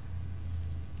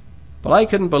 But I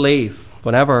couldn't believe,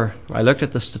 whenever I looked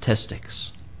at the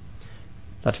statistics,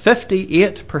 that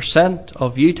 58%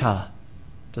 of Utah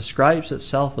describes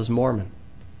itself as Mormon.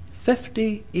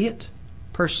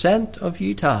 58% of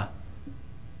Utah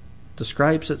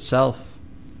describes itself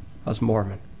as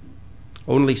Mormon.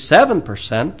 Only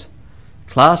 7%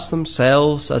 class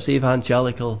themselves as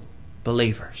evangelical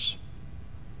believers.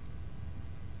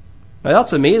 Now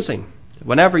that's amazing.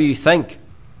 Whenever you think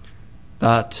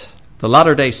that the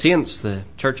Latter-day Saints, the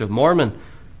Church of Mormon,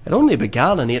 it only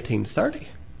began in 1830.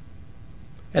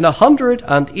 In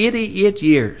 188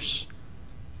 years,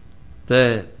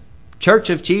 the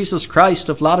Church of Jesus Christ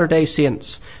of Latter-day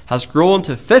Saints has grown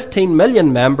to 15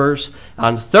 million members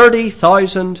and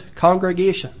 30,000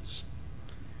 congregations.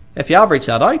 If you average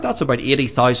that out, that's about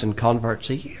 80,000 converts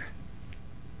a year.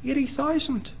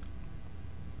 80,000.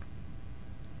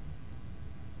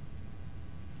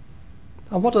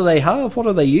 And what do they have? What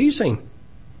are they using?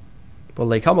 Well,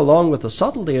 they come along with the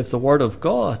subtlety of the Word of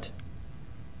God.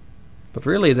 But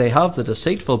really they have the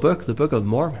deceitful book, the Book of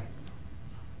Mormon.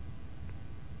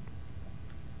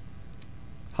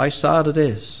 How sad it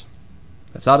is,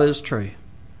 if that is true.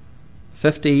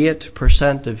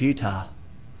 58% of Utah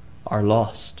are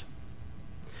lost.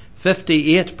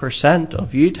 58%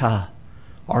 of Utah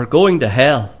are going to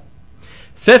hell.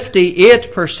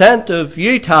 58% of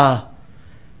Utah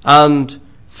and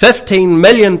 15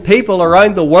 million people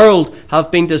around the world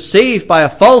have been deceived by a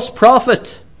false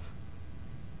prophet.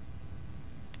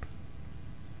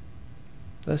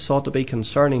 This ought to be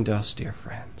concerning to us, dear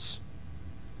friends.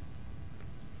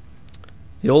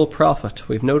 The old prophet,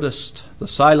 we've noticed the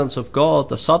silence of God,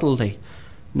 the subtlety.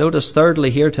 Notice thirdly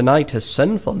here tonight his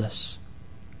sinfulness.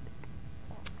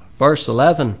 Verse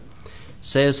 11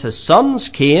 says, his sons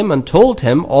came and told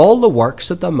him all the works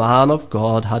that the man of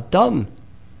God had done.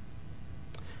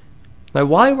 Now,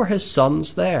 why were his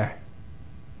sons there?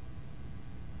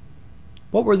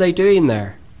 What were they doing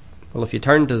there? Well, if you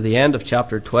turn to the end of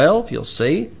chapter 12, you'll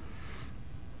see.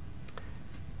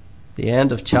 The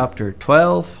end of chapter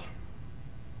 12,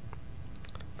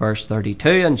 verse 32,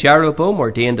 and Jeroboam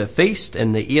ordained a feast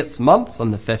in the 8th month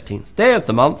on the 15th day of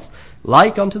the month,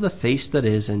 like unto the feast that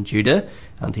is in Judah,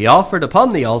 and he offered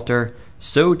upon the altar,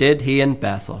 so did he in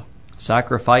Bethel,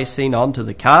 sacrificing unto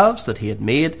the calves that he had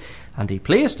made, and he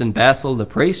placed in Bethel the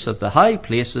priests of the high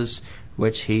places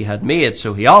which he had made.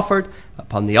 So he offered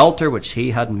upon the altar which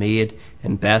he had made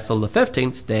in Bethel the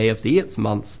 15th day of the 8th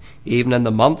month, even in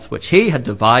the month which he had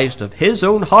devised of his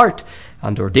own heart,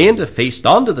 and ordained a feast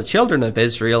unto the children of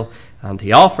Israel, and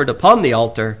he offered upon the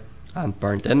altar and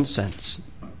burnt incense.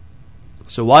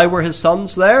 So why were his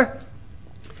sons there?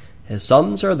 His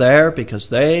sons are there because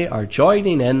they are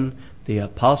joining in the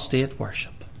apostate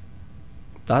worship.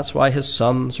 That's why his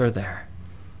sons are there.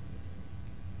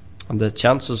 And the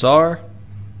chances are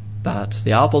that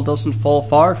the apple doesn't fall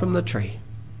far from the tree.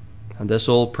 And this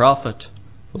old prophet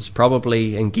was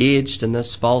probably engaged in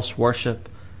this false worship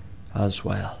as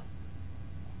well.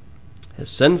 His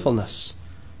sinfulness,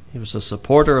 he was a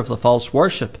supporter of the false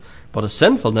worship, but his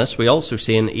sinfulness, we also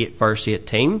see in verse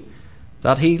 18,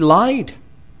 that he lied.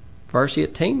 Verse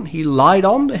 18, he lied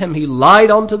unto him. He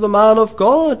lied unto the man of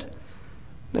God.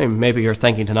 Now, maybe you're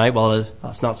thinking tonight, well,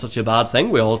 that's not such a bad thing.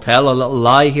 We all tell a little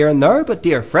lie here and there. But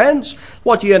dear friends,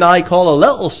 what you and I call a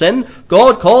little sin,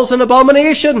 God calls an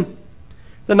abomination.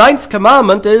 The 9th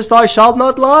commandment is, thou shalt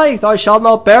not lie. Thou shalt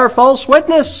not bear false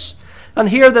witness. And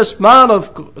here this man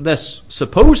of, this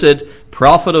supposed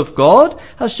prophet of God,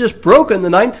 has just broken the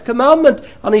 9th commandment.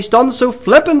 And he's done so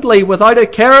flippantly, without a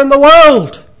care in the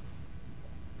world.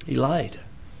 He lied.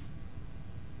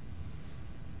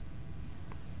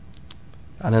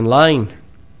 And in lying,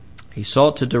 he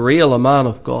sought to derail a man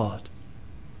of God.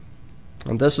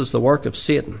 And this is the work of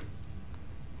Satan,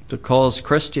 to cause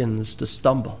Christians to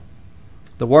stumble.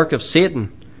 The work of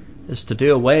Satan is to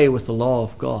do away with the law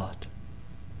of God.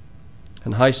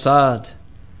 And how sad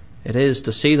it is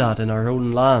to see that in our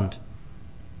own land.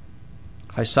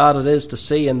 How sad it is to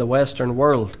see in the Western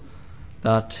world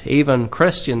that even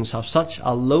Christians have such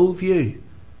a low view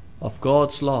of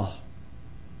God's law.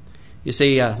 You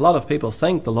see, a lot of people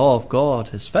think the law of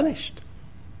God is finished.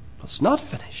 But it's not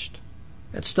finished.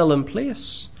 It's still in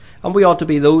place. And we ought to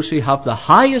be those who have the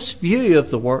highest view of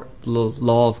the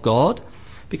law of God,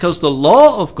 because the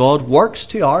law of God works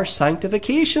to our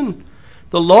sanctification.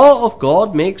 The law of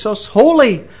God makes us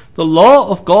holy. The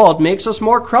law of God makes us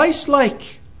more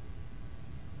Christ-like.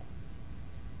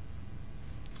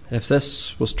 If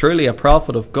this was truly a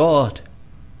prophet of God,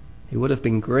 he would have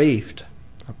been grieved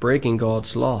at breaking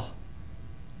God's law.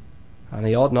 And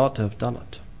he ought not to have done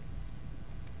it.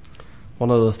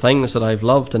 One of the things that I've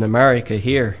loved in America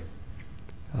here,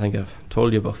 I think I've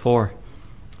told you before,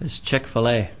 is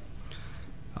Chick-fil-A.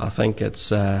 I think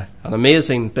it's an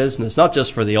amazing business, not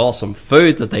just for the awesome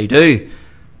food that they do,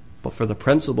 but for the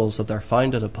principles that they're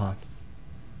founded upon.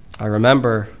 I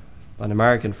remember an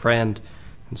American friend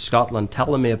in Scotland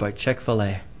telling me about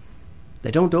Chick-fil-A.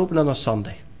 They don't open on a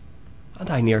Sunday. And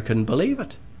I near couldn't believe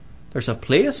it. There's a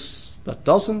place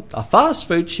a fast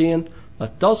food chain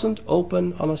that doesn't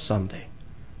open on a Sunday.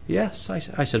 Yes, I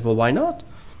said, well, why not?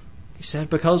 He said,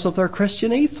 because of their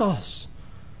Christian ethos.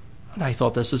 And I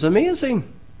thought, this is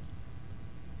amazing.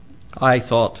 I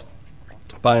thought,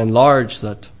 by and large,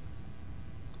 that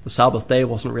the Sabbath day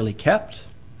wasn't really kept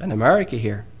in America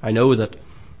here. I know that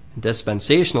in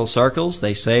dispensational circles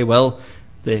they say, well,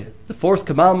 the fourth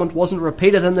commandment wasn't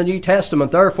repeated in the New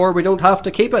Testament, therefore we don't have to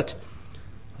keep it.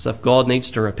 As if God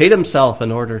needs to repeat himself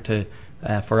in order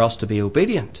for us to be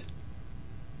obedient.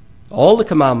 All the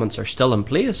commandments are still in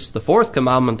place, the fourth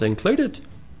commandment included.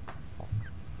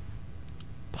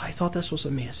 But I thought this was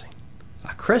amazing.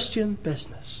 A Christian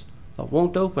business that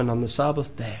won't open on the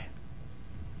Sabbath day.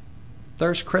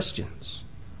 There's Christians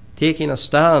taking a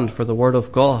stand for the Word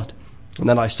of God. And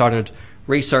then I started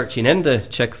researching into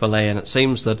Chick-fil-A, and it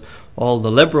seems that all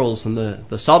the liberals and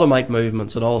the sodomite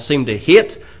movements and all seem to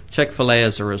hate Chick-fil-A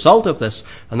as a result of this,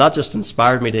 and that just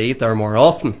inspired me to eat there more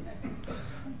often.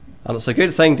 And it's a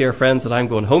good thing, dear friends, that I'm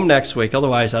going home next week,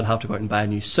 otherwise I'd have to go out and buy a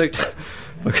new suit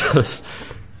because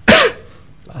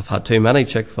I've had too many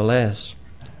Chick-fil-A's.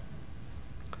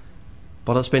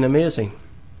 But it's been amazing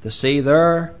to see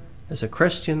there is a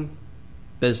Christian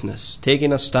business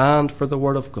taking a stand for the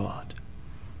Word of God.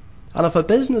 And if a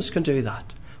business can do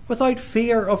that without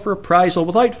fear of reprisal,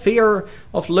 without fear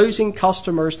of losing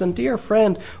customers, then, dear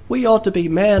friend, we ought to be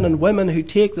men and women who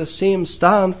take the same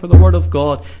stand for the Word of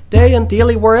God day and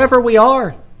daily wherever we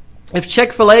are. If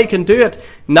Chick-fil-A can do it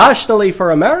nationally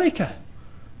for America,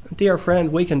 dear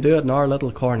friend, we can do it in our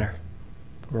little corner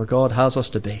where God has us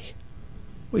to be.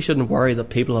 We shouldn't worry that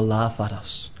people will laugh at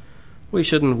us. We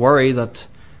shouldn't worry that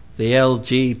the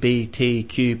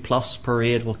LGBTQ plus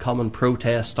parade will come and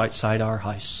protest outside our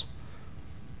house.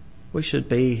 We should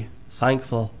be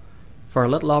thankful for a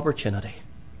little opportunity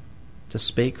to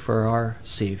speak for our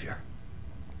Saviour.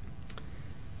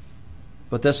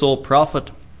 But this old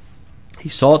prophet, he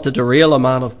sought to derail a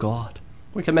man of God.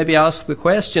 We can maybe ask the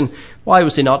question, why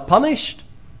was he not punished?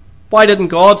 Why didn't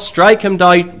God strike him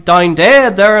down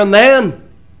dead there and then?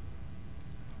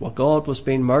 Well, God was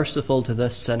being merciful to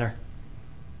this sinner.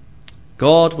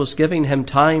 God was giving him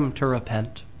time to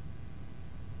repent.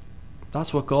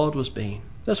 That's what God was being.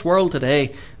 This world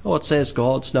today, it says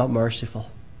God's not merciful.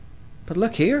 But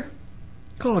look here.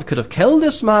 God could have killed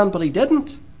this man, but he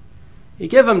didn't. He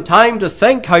gave him time to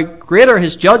think how greater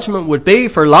his judgment would be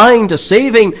for lying,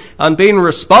 deceiving, and being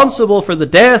responsible for the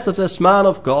death of this man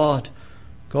of God.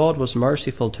 God was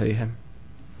merciful to him.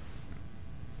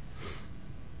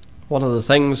 One of the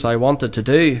things I wanted to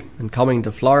do in coming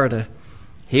to Florida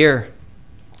here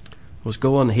was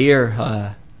go and hear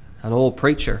an old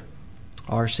preacher,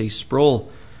 R.C.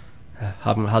 Sproul.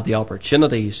 Haven't had the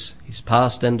opportunities. He's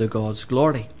passed into God's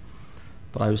glory.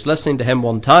 But I was listening to him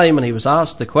one time and he was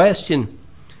asked the question,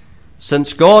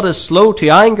 since God is slow to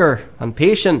anger and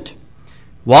patient,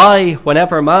 why,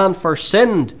 whenever man first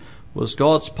sinned, was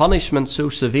God's punishment so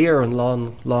severe and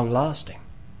long-lasting?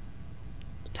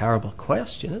 A terrible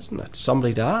question, isn't it?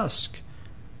 Somebody to ask.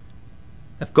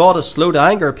 If God is slow to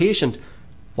anger, patient,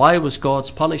 why was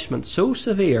God's punishment so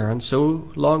severe and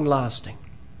so long-lasting?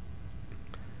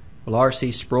 Well,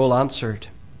 R.C. Sproul answered.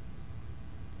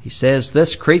 He says,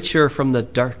 this creature from the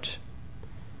dirt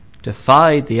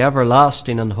defied the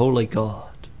everlasting and holy God.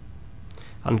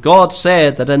 And God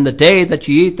said that in the day that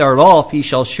ye eat thereof ye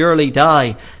shall surely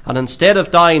die. And instead of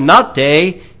dying that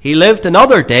day, he lived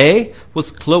another day,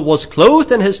 was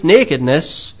clothed in his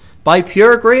nakedness by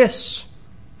pure grace.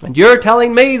 And you're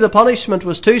telling me the punishment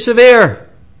was too severe?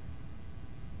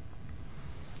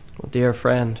 Well, dear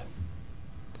friend,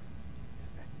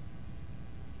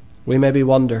 we maybe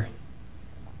wonder,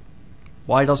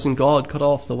 Why doesn't God cut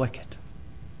off the wicked?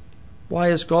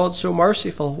 Why is God so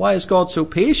merciful? Why is God so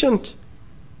patient?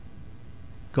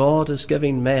 God is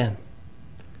giving men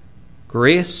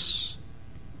grace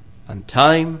and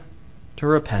time to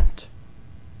repent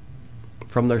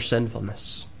from their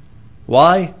sinfulness.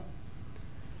 Why?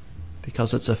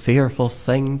 Because it's a fearful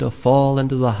thing to fall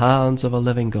into the hands of a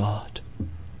living God.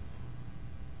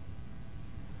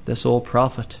 This old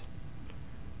prophet,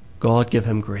 God give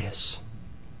him grace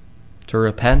to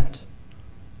repent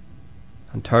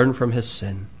and turn from his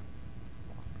sin.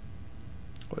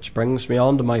 Which brings me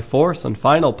on to my fourth and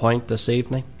final point this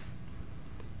evening.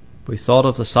 We thought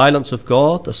of the silence of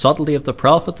God, the subtlety of the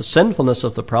prophet, the sinfulness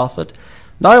of the prophet.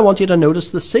 Now I want you to notice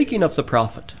the seeking of the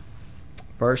prophet.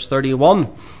 Verse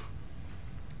 31.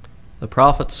 The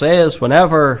prophet says, when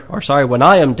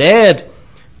I am dead,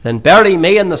 then bury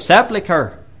me in the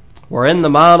sepulchre wherein the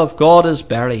man of God is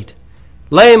buried.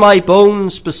 Lay my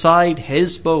bones beside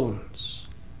his bones.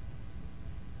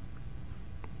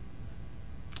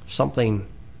 Something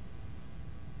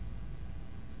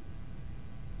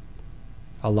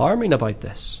alarming about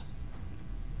this.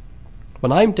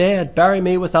 When I'm dead, bury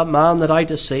me with that man that I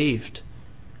deceived,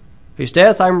 whose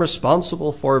death I'm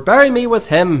responsible for. Bury me with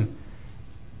him.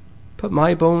 Put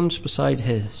my bones beside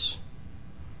his.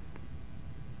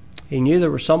 He knew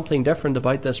there was something different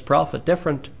about this prophet,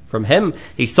 different from him.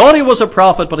 He thought he was a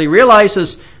prophet, but he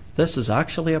realizes this is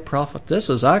actually a prophet. This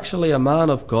is actually a man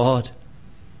of God.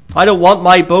 I don't want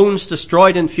my bones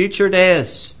destroyed in future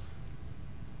days.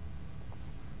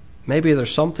 Maybe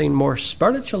there's something more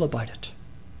spiritual about it.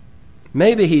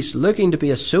 Maybe he's looking to be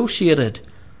associated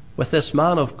with this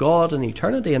man of God in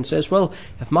eternity and says, well,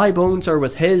 if my bones are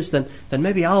with his, then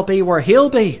maybe I'll be where he'll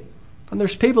be. And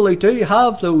there's people who do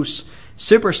have those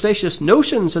superstitious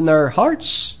notions in their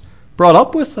hearts, brought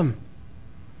up with them.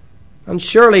 And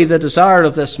surely the desire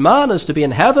of this man is to be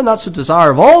in heaven. That's the desire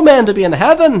of all men, to be in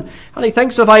heaven. And he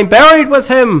thinks, if I'm buried with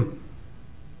him.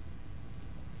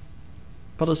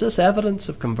 But is this evidence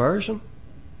of conversion?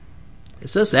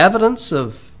 Is this evidence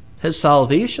of his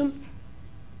salvation?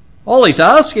 All he's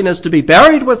asking is to be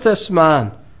buried with this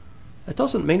man. It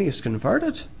doesn't mean he's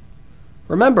converted.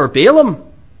 Remember Balaam.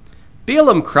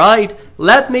 Balaam cried,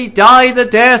 let me die the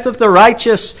death of the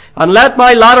righteous, and let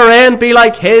my latter end be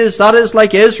like his, that is,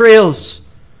 like Israel's.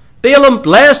 Balaam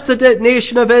blessed the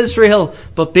nation of Israel,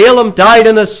 but Balaam died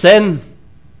in his sin.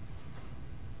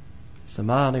 It's the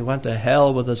man who went to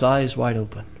hell with his eyes wide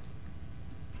open.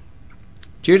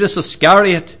 Judas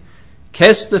Iscariot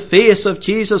kissed the face of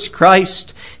Jesus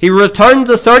Christ. He returned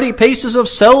the 30 pieces of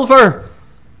silver.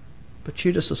 But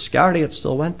Judas Iscariot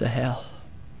still went to hell.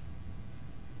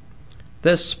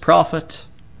 This prophet,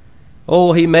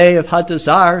 he may have had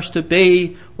desires to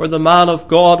be where the man of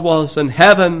God was, in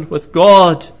heaven with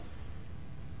God.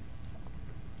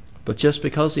 But just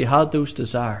because he had those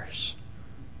desires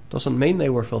doesn't mean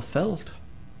they were fulfilled.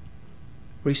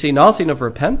 We see nothing of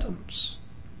repentance.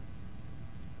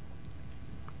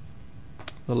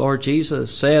 The Lord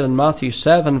Jesus said in Matthew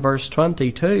 7 verse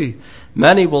 22,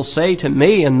 many will say to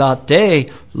me in that day,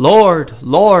 Lord,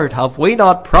 Lord, have we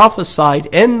not prophesied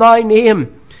in thy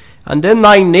name? And in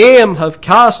thy name have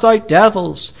cast out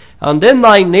devils, and in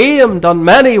thy name done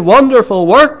many wonderful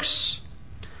works.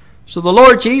 So the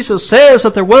Lord Jesus says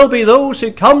that there will be those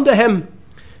who come to him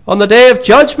on the day of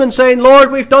judgment saying,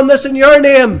 Lord, we've done this in your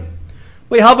name.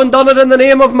 We haven't done it in the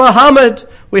name of Muhammad.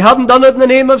 We haven't done it in the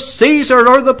name of Caesar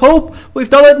or the Pope. We've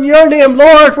done it in your name,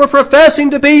 Lord. We're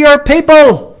professing to be your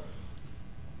people.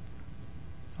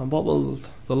 And what will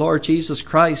the Lord Jesus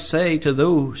Christ say to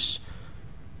those?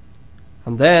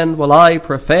 And then will I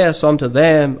profess unto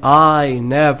them, I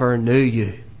never knew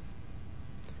you.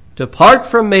 Depart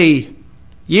from me,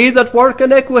 ye that work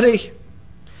iniquity.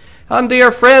 And dear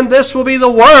friend, this will be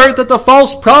the word that the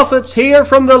false prophets hear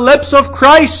from the lips of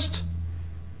Christ.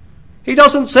 He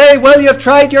doesn't say, well, you've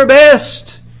tried your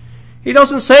best. He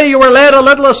doesn't say you were led a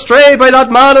little astray by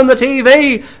that man on the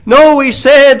TV. No, he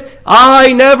said,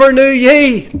 I never knew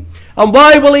ye. And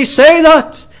why will he say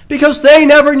that? Because they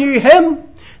never knew him.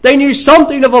 They knew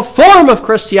something of a form of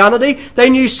Christianity.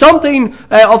 They knew something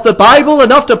of the Bible,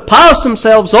 enough to pass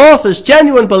themselves off as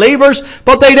genuine believers,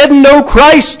 but they didn't know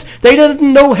Christ. They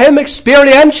didn't know him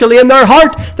experientially in their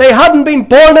heart. They hadn't been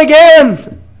born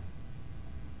again.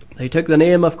 They took the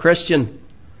name of Christian,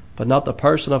 but not the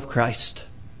person of Christ.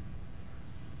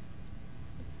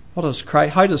 How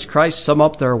does Christ sum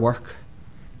up their work?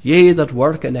 Ye that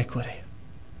work iniquity.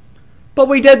 But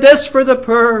we did this for the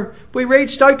poor. We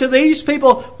reached out to these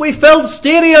people. We filled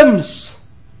stadiums.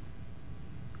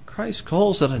 Christ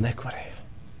calls it iniquity.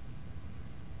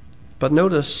 But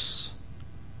notice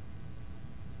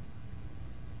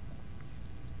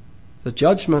the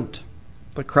judgment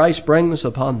that Christ brings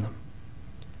upon them.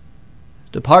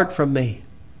 Depart from me.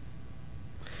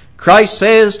 Christ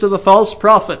says to the false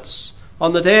prophets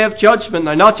on the day of judgment,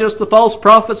 now not just the false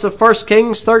prophets of 1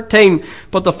 Kings 13,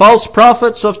 but the false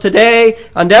prophets of today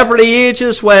and every age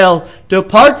as well,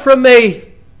 depart from me.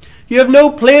 You have no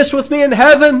place with me in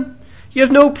heaven. You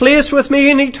have no place with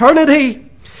me in eternity.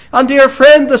 And dear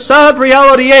friend, the sad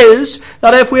reality is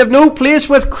that if we have no place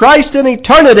with Christ in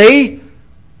eternity,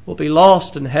 we'll be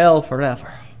lost in hell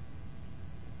forever.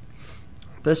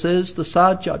 This is the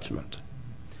sad judgment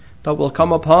that will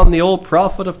come upon the old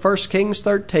prophet of 1 Kings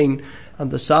 13,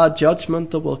 and the sad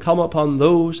judgment that will come upon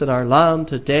those in our land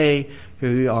today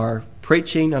who are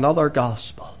preaching another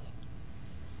gospel.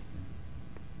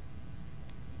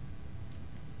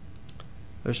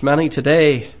 There's many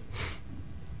today,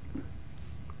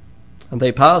 and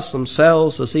they pass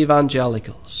themselves as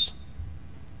evangelicals.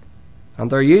 And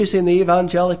they're using the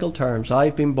evangelical terms.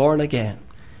 I've been born again.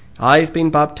 I've been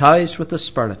baptized with the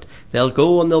Spirit. They'll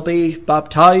go and they'll be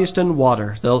baptized in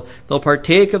water. They'll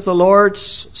partake of the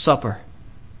Lord's Supper.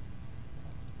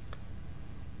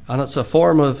 And it's a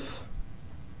form of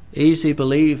easy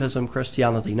believism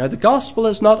Christianity. Now, the gospel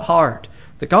is not hard.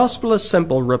 The gospel is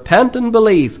simple. Repent and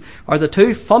believe are the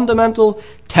two fundamental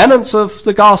tenets of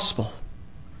the gospel.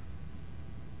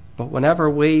 But whenever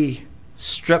we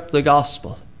strip the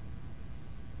gospel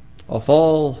of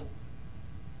all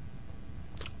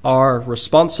our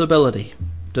responsibility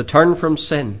to turn from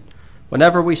sin,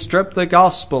 whenever we strip the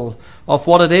gospel of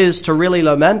what it is to really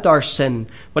lament our sin,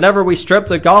 whenever we strip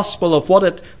the gospel of what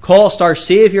it cost our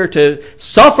Saviour to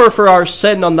suffer for our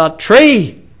sin on that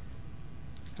tree,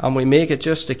 and we make it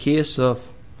just a case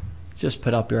of just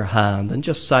put up your hand and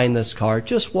just sign this card,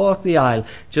 just walk the aisle,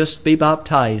 just be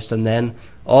baptized, and then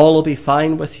all will be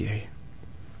fine with you.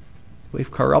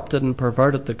 We've corrupted and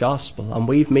perverted the gospel, and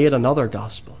we've made another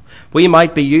gospel. We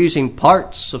might be using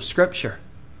parts of Scripture,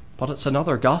 but it's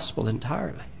another gospel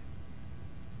entirely.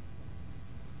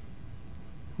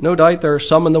 No doubt there are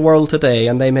some in the world today,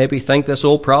 and they maybe think this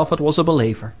old prophet was a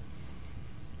believer.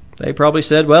 They probably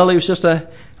said, well, he was just a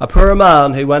poor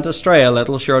man who went astray a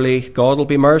little. Surely God will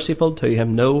be merciful to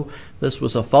him. No, this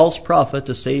was a false prophet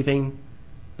deceiving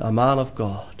a man of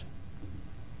God.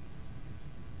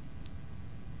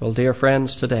 Well, dear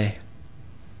friends, today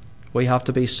we have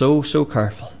to be so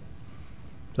careful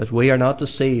that we are not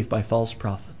deceived by false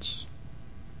prophets.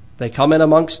 They come in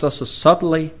amongst us as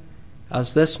subtly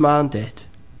as this man did,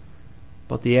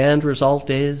 but the end result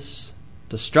is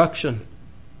destruction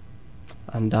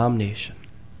and damnation.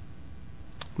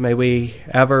 May we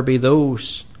ever be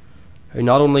those who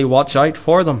not only watch out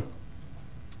for them,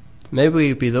 may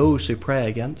we be those who pray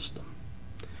against them.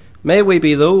 May we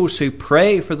be those who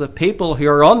pray for the people who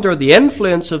are under the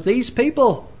influence of these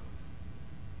people.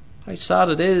 How sad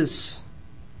it is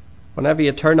whenever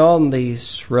you turn on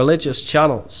these religious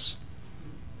channels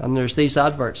and there's these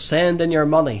adverts, send in your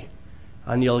money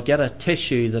and you'll get a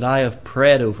tissue that I have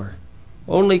prayed over.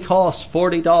 Only costs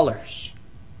 $40.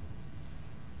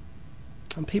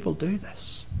 And people do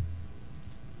this.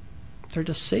 They're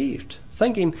deceived,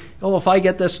 thinking, oh, if I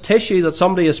get this tissue that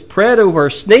somebody has prayed over,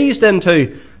 sneezed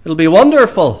into, it'll be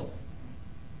wonderful.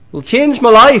 It'll change my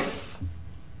life.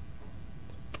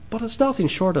 But it's nothing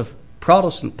short of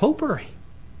Protestant popery,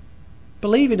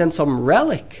 believing in some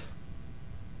relic.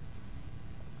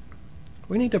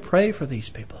 We need to pray for these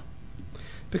people,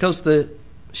 because the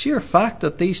sheer fact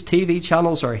that these TV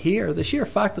channels are here, the sheer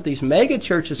fact that these mega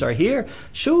churches are here,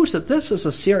 shows that this is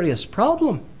a serious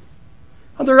problem.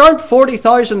 And there aren't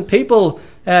 40,000 people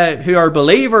who are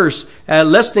believers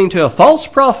listening to a false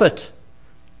prophet.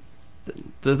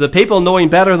 The people knowing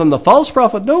better than the false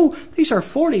prophet. No, these are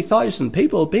 40,000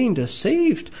 people being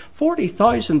deceived.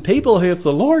 40,000 people who, if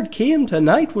the Lord came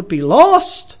tonight, would be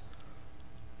lost.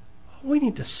 We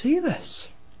need to see this.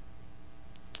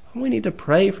 And we need to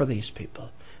pray for these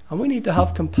people. And we need to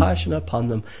have compassion upon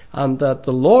them. And that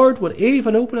the Lord would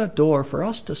even open a door for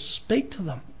us to speak to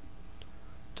them,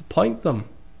 to point them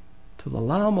to the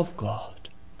Lamb of God.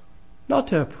 Not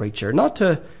to a preacher, not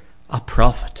to a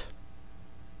prophet,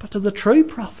 but to the true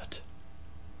prophet.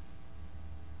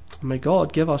 And may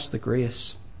God give us the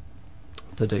grace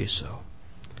to do so.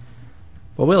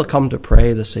 Well, we'll come to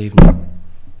pray this evening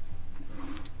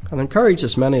and encourage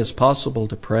as many as possible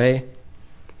to pray,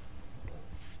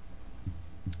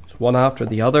 one after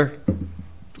the other,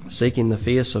 seeking the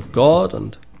face of God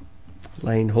and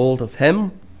laying hold of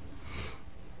Him.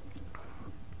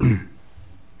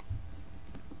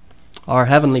 Our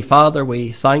Heavenly Father,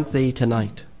 we thank Thee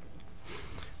tonight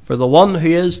for the one who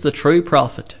is the true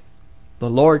prophet, the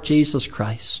Lord Jesus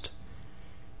Christ.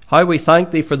 How we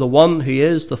thank thee for the one who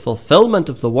is the fulfillment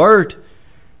of the word,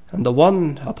 and the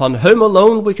one upon whom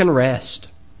alone we can rest.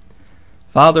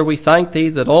 Father, we thank thee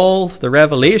that all the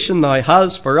revelation thou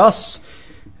hast for us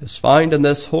is found in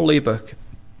this holy book.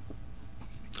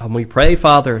 And we pray,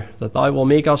 Father, that thou will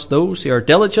make us those who are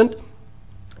diligent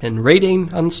in reading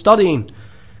and studying,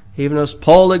 even as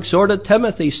Paul exhorted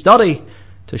Timothy, study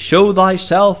to show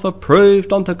thyself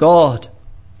approved unto God.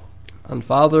 And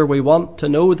Father, we want to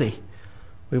know thee.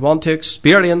 We want to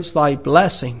experience thy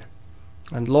blessing.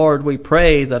 And Lord, we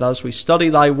pray that as we study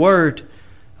thy word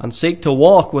and seek to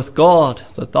walk with God,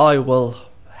 that thou will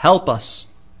help us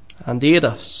and aid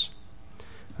us.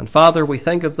 And Father, we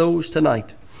think of those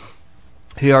tonight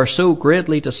who are so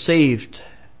greatly deceived.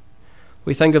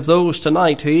 We think of those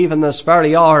tonight who even this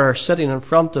very hour are sitting in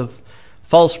front of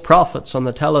false prophets on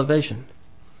the television.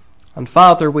 And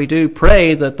Father, we do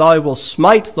pray that thou will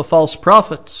smite the false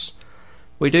prophets.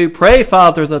 We do pray,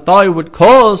 Father, that thou would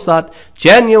cause that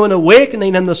genuine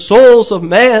awakening in the souls of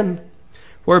men,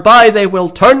 whereby they will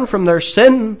turn from their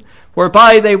sin,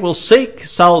 whereby they will seek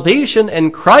salvation in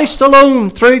Christ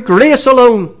alone, through grace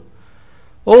alone.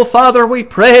 Oh, Father, we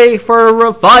pray for a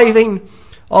reviving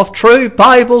of true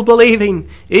Bible-believing,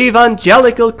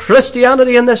 evangelical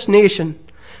Christianity in this nation.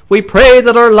 We pray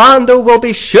that Orlando will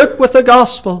be shook with the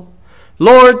gospel.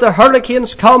 Lord, the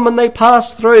hurricanes come and they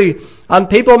pass through, and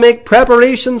people make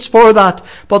preparations for that,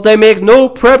 but they make no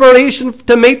preparation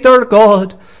to meet their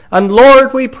God. And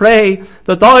Lord, we pray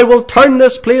that thou will turn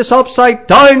this place upside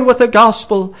down with the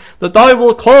gospel, that thou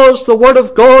will cause the word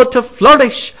of God to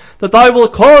flourish, that thou will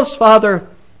cause, Father,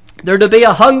 there to be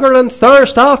a hunger and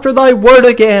thirst after thy word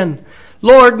again.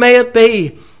 Lord, may it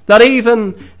be that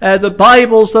even the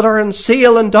Bibles that are in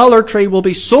sale in Dollar Tree will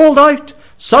be sold out.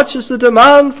 Such is the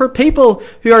demand for people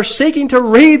who are seeking to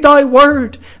read thy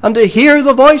word and to hear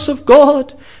the voice of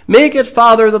God. Make it,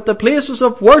 Father, that the places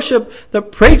of worship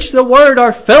that preach the word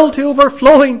are filled to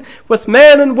overflowing with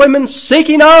men and women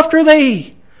seeking after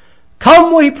thee.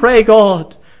 Come, we pray,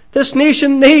 God. This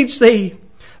nation needs thee.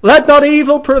 Let not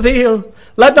evil prevail.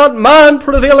 Let not man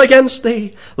prevail against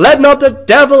thee. Let not the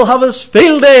devil have his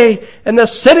field day in the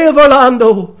city of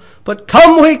Orlando. But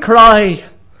come, we cry,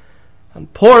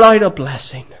 and pour out a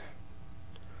blessing.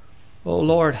 O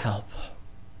Lord, help.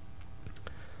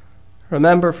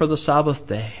 Remember for the Sabbath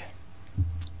day.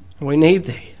 We need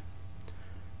thee.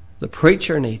 The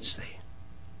preacher needs thee.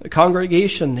 The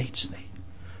congregation needs thee.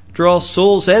 Draw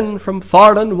souls in from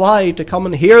far and wide to come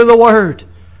and hear the word.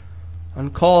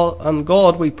 And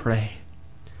God, we pray,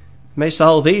 may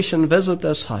salvation visit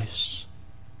this house.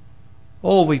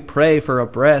 Oh, we pray for a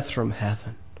breath from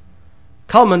heaven.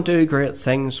 Come and do great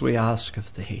things, we ask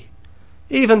of thee.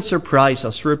 Even surprise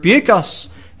us, rebuke us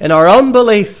in our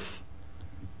unbelief,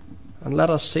 and let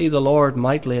us see the Lord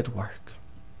mightily at work.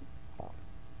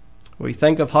 We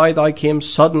think of how thou came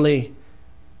suddenly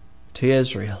to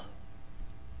Israel,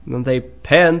 and they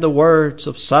penned the words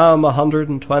of Psalm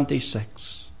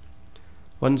 126.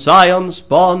 When Zion's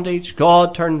bondage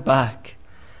God turned back,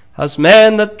 as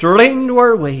men that dreamed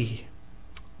were we,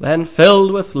 then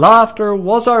filled with laughter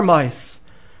was our mouth,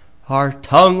 our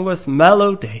tongue with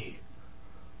melody.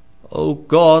 O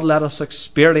God, let us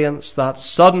experience that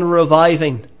sudden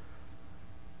reviving.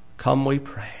 Come, we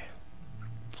pray.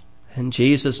 In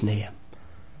Jesus' name,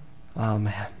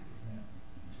 amen.